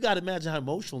 And you got to imagine how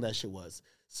emotional that shit was.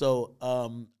 So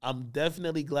I'm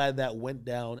definitely glad that went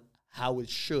down how it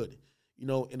should.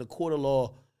 In a court of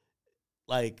law,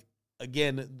 like,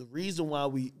 again, the reason why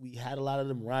we had a lot of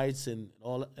them riots and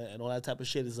all that type of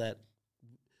shit is that,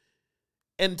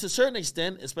 and to a certain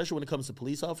extent, especially when it comes to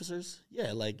police officers,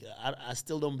 yeah, like I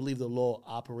still don't believe the law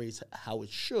operates how it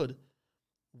should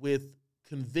with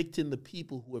convicting the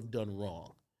people who have done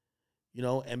wrong. You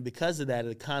know, and because of that,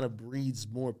 it kind of breeds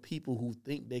more people who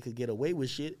think they could get away with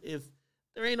shit if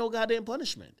there ain't no goddamn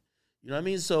punishment. You know what I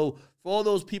mean? So for all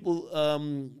those people,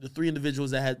 the 3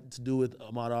 individuals that had to do with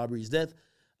Ahmaud Arbery's death,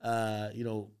 you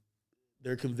know,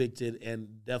 they're convicted,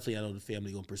 and definitely I know the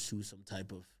family going to pursue some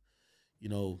type of, you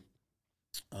know,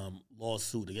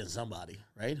 lawsuit against somebody,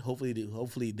 right?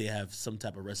 Hopefully they have some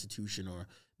type of restitution, or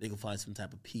they can find some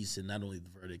type of peace in not only the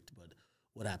verdict, but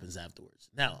what happens afterwards.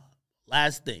 Now,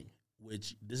 last thing,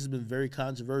 which this has been very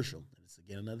controversial, and it's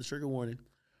again another trigger warning,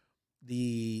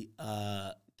 the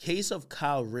case of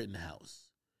Kyle Rittenhouse.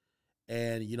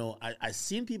 And, you know, I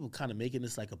seen people kind of making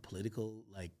this like a political,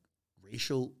 like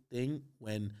racial thing,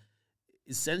 when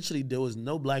essentially there was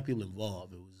no black people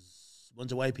involved. It was a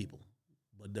bunch of white people,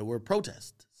 but there were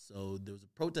protests. So there was a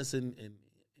protest in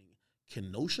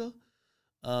Kenosha,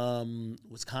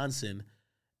 Wisconsin,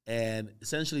 and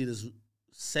essentially this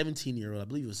 17-year-old, I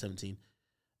believe he was 17,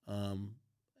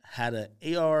 had an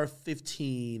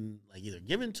AR-15 like either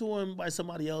given to him by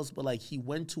somebody else, but like he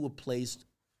went to a place,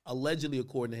 allegedly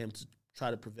according to him, to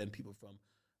try to prevent people from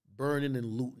burning and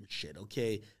looting shit,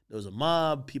 okay? There was a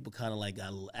mob, people kind of like got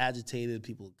a little agitated,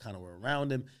 people kind of were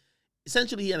around him.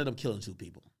 Essentially, he ended up killing 2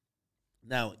 people.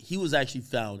 Now, he was actually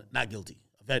found not guilty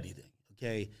of anything,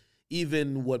 okay?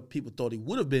 Even what people thought he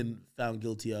would have been found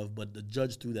guilty of, but the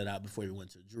judge threw that out before he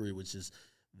went to the jury, which is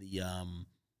the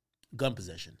gun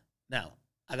possession. Now,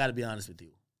 I got to be honest with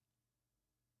you.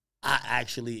 I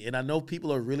actually, and I know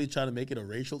people are really trying to make it a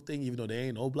racial thing, even though there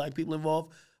ain't no black people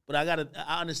involved, but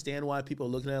I understand why people are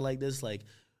looking at it like this. Like,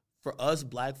 for us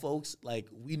black folks, like,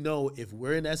 we know if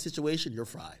we're in that situation, you're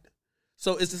fried.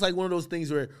 So it's just like one of those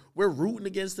things where we're rooting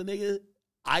against the nigga,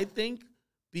 I think,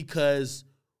 because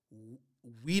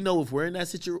we know if we're in that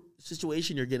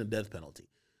situation, you're getting a death penalty.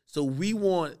 So we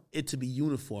want it to be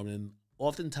uniform, and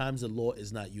oftentimes the law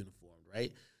is not uniform,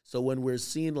 right? So when we're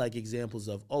seeing like examples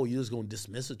of, oh, you're just going to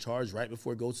dismiss a charge right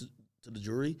before it goes to the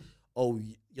jury. Oh,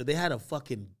 they had a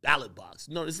fucking ballot box.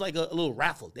 No, it's like a little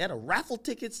raffle. They had a raffle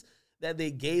tickets that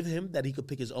they gave him that he could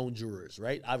pick his own jurors,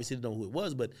 right? Obviously, didn't know who it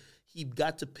was, but he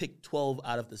got to pick 12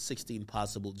 out of the 16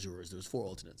 possible jurors. There was 4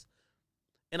 alternates.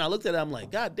 And I looked at it, I'm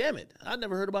like, God damn it. I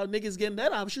never heard about niggas getting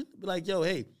that option. Be like, yo,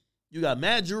 hey, you got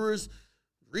mad jurors.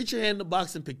 Reach your hand in the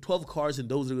box and pick 12 cards, and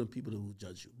those are the people who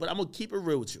judge you. But I'm going to keep it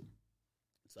real with you.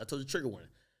 So I told you, trigger warning.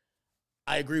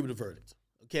 I agree with the verdict.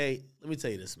 Okay? Let me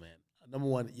tell you this, man. Number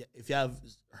one, if you have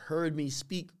heard me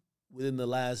speak within the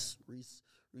last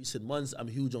recent months, I'm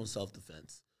huge on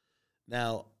self-defense.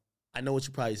 Now, I know what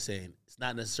you're probably saying. It's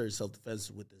not necessarily self-defense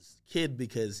with this kid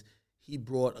because he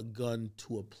brought a gun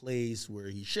to a place where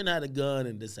he shouldn't have had a gun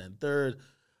and this and third.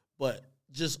 But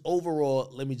just overall,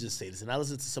 let me just say this. And I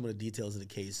listened to some of the details of the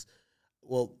case.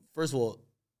 Well, first of all,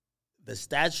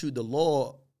 the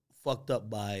law fucked up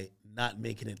by not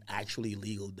making it actually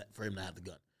illegal for him to have the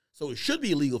gun. So it should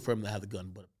be illegal for him to have the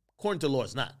gun, but according to the law,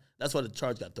 it's not. That's why the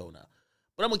charge got thrown out.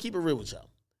 But I'm going to keep it real with y'all.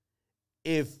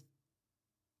 If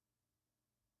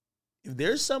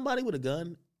there's somebody with a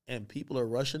gun and people are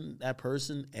rushing that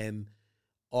person and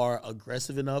are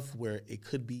aggressive enough where it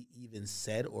could be even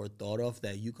said or thought of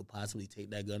that you could possibly take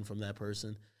that gun from that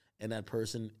person, and that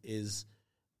person is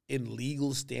in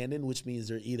legal standing, which means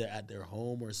they're either at their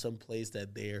home or some place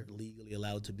that they're legally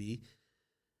allowed to be,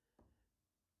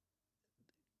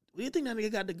 what do you think that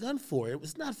nigga got the gun for? It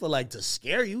was not for, like, to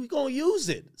scare you. He's going to use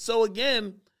it. So,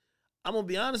 again, I'm going to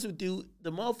be honest with you. The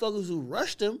motherfuckers who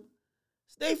rushed him,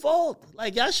 it's their fault.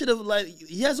 Like, y'all should have, like,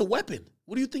 he has a weapon.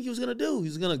 What do you think he was going to do?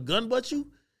 He's going to gun butt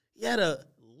you? He had a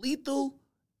lethal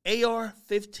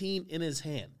AR-15 in his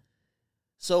hand.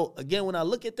 So, again, when I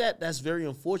look at that, that's very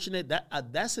unfortunate.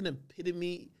 That's an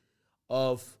epitome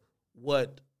of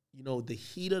what, you know, the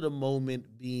heat of the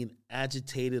moment, being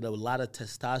agitated, a lot of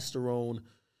testosterone,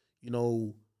 you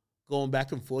know, going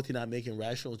back and forth, you're not making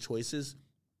rational choices.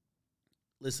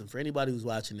 Listen, for anybody who's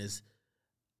watching this,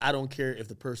 I don't care if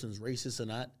the person's racist or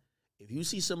not. If you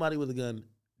see somebody with a gun,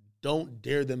 don't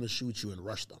dare them to shoot you and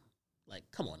rush them. Like,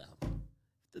 come on now.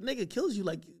 If the nigga kills you,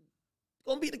 like, it's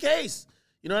going to be the case.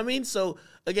 You know what I mean? So,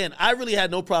 again, I really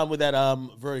had no problem with that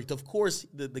verdict. Of course,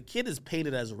 the kid is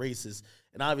painted as a racist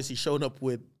and obviously showing up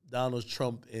with Donald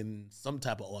Trump in some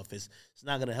type of office. It's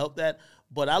not going to help that.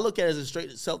 But I look at it as a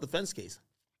straight self-defense case.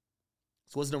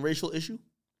 So, was it a racial issue?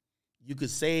 You could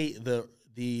say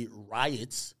the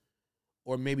riots,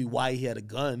 or maybe why he had a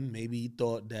gun. Maybe he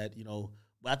thought that, you know,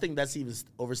 But I think that's even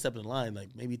overstepping the line.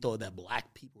 Like, maybe he thought that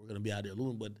black people were going to be out there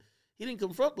looting, but he didn't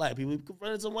confront black people. He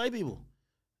confronted some white people.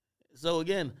 So,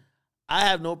 again, I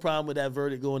have no problem with that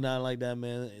verdict going down like that,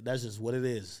 man. That's just what it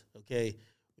is, okay?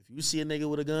 If you see a nigga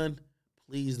with a gun,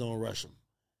 please don't rush him.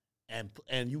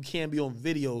 And you can't be on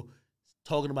video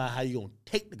talking about how you're going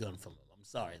to take the gun from him. I'm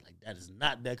sorry. Like, that is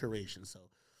not decoration. So,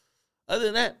 other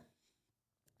than that,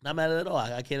 not mad at all.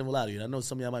 I can't even lie to you. I know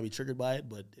some of y'all might be triggered by it,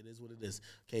 but it is what it is.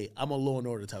 Okay, I'm a law and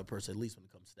order type of person, at least when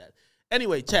it comes to that.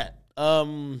 Anyway, chat.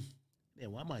 Man,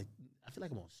 why am I feel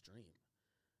like I'm on stream.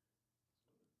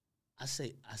 I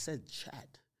said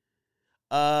chat.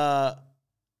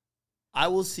 I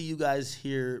will see you guys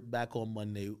here back on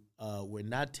Monday. We're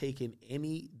not taking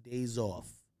any days off.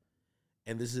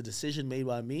 And this is a decision made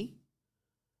by me.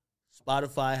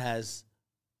 Spotify has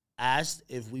asked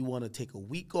if we want to take a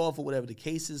week off or whatever the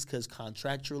case is, because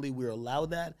contractually we're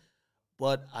allowed that.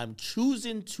 But I'm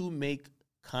choosing to make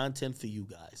content for you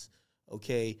guys.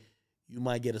 Okay? You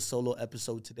might get a solo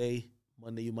episode today.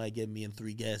 Monday, you might get me and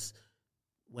 3 guests.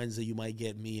 Wednesday, you might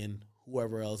get me and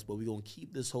whoever else. But we're going to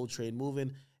keep this whole train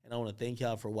moving. And I want to thank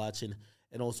y'all for watching.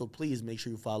 And also, please make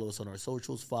sure you follow us on our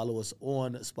socials. Follow us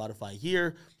on Spotify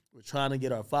here. We're trying to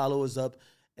get our followers up.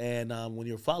 And when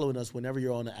you're following us, whenever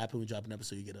you're on the app and we drop an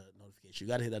episode, you get a notification.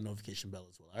 You got to hit that notification bell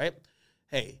as well, all right?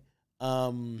 Hey,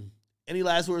 any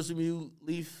last words from you,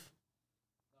 Leaf?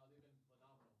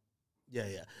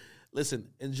 Yeah. Listen,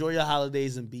 enjoy your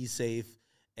holidays and be safe.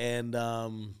 And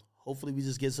hopefully we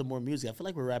just get some more music. I feel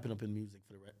like we're wrapping up in music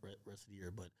for the rest of the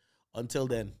year. But until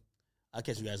then, I'll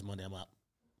catch you guys Monday. I'm out.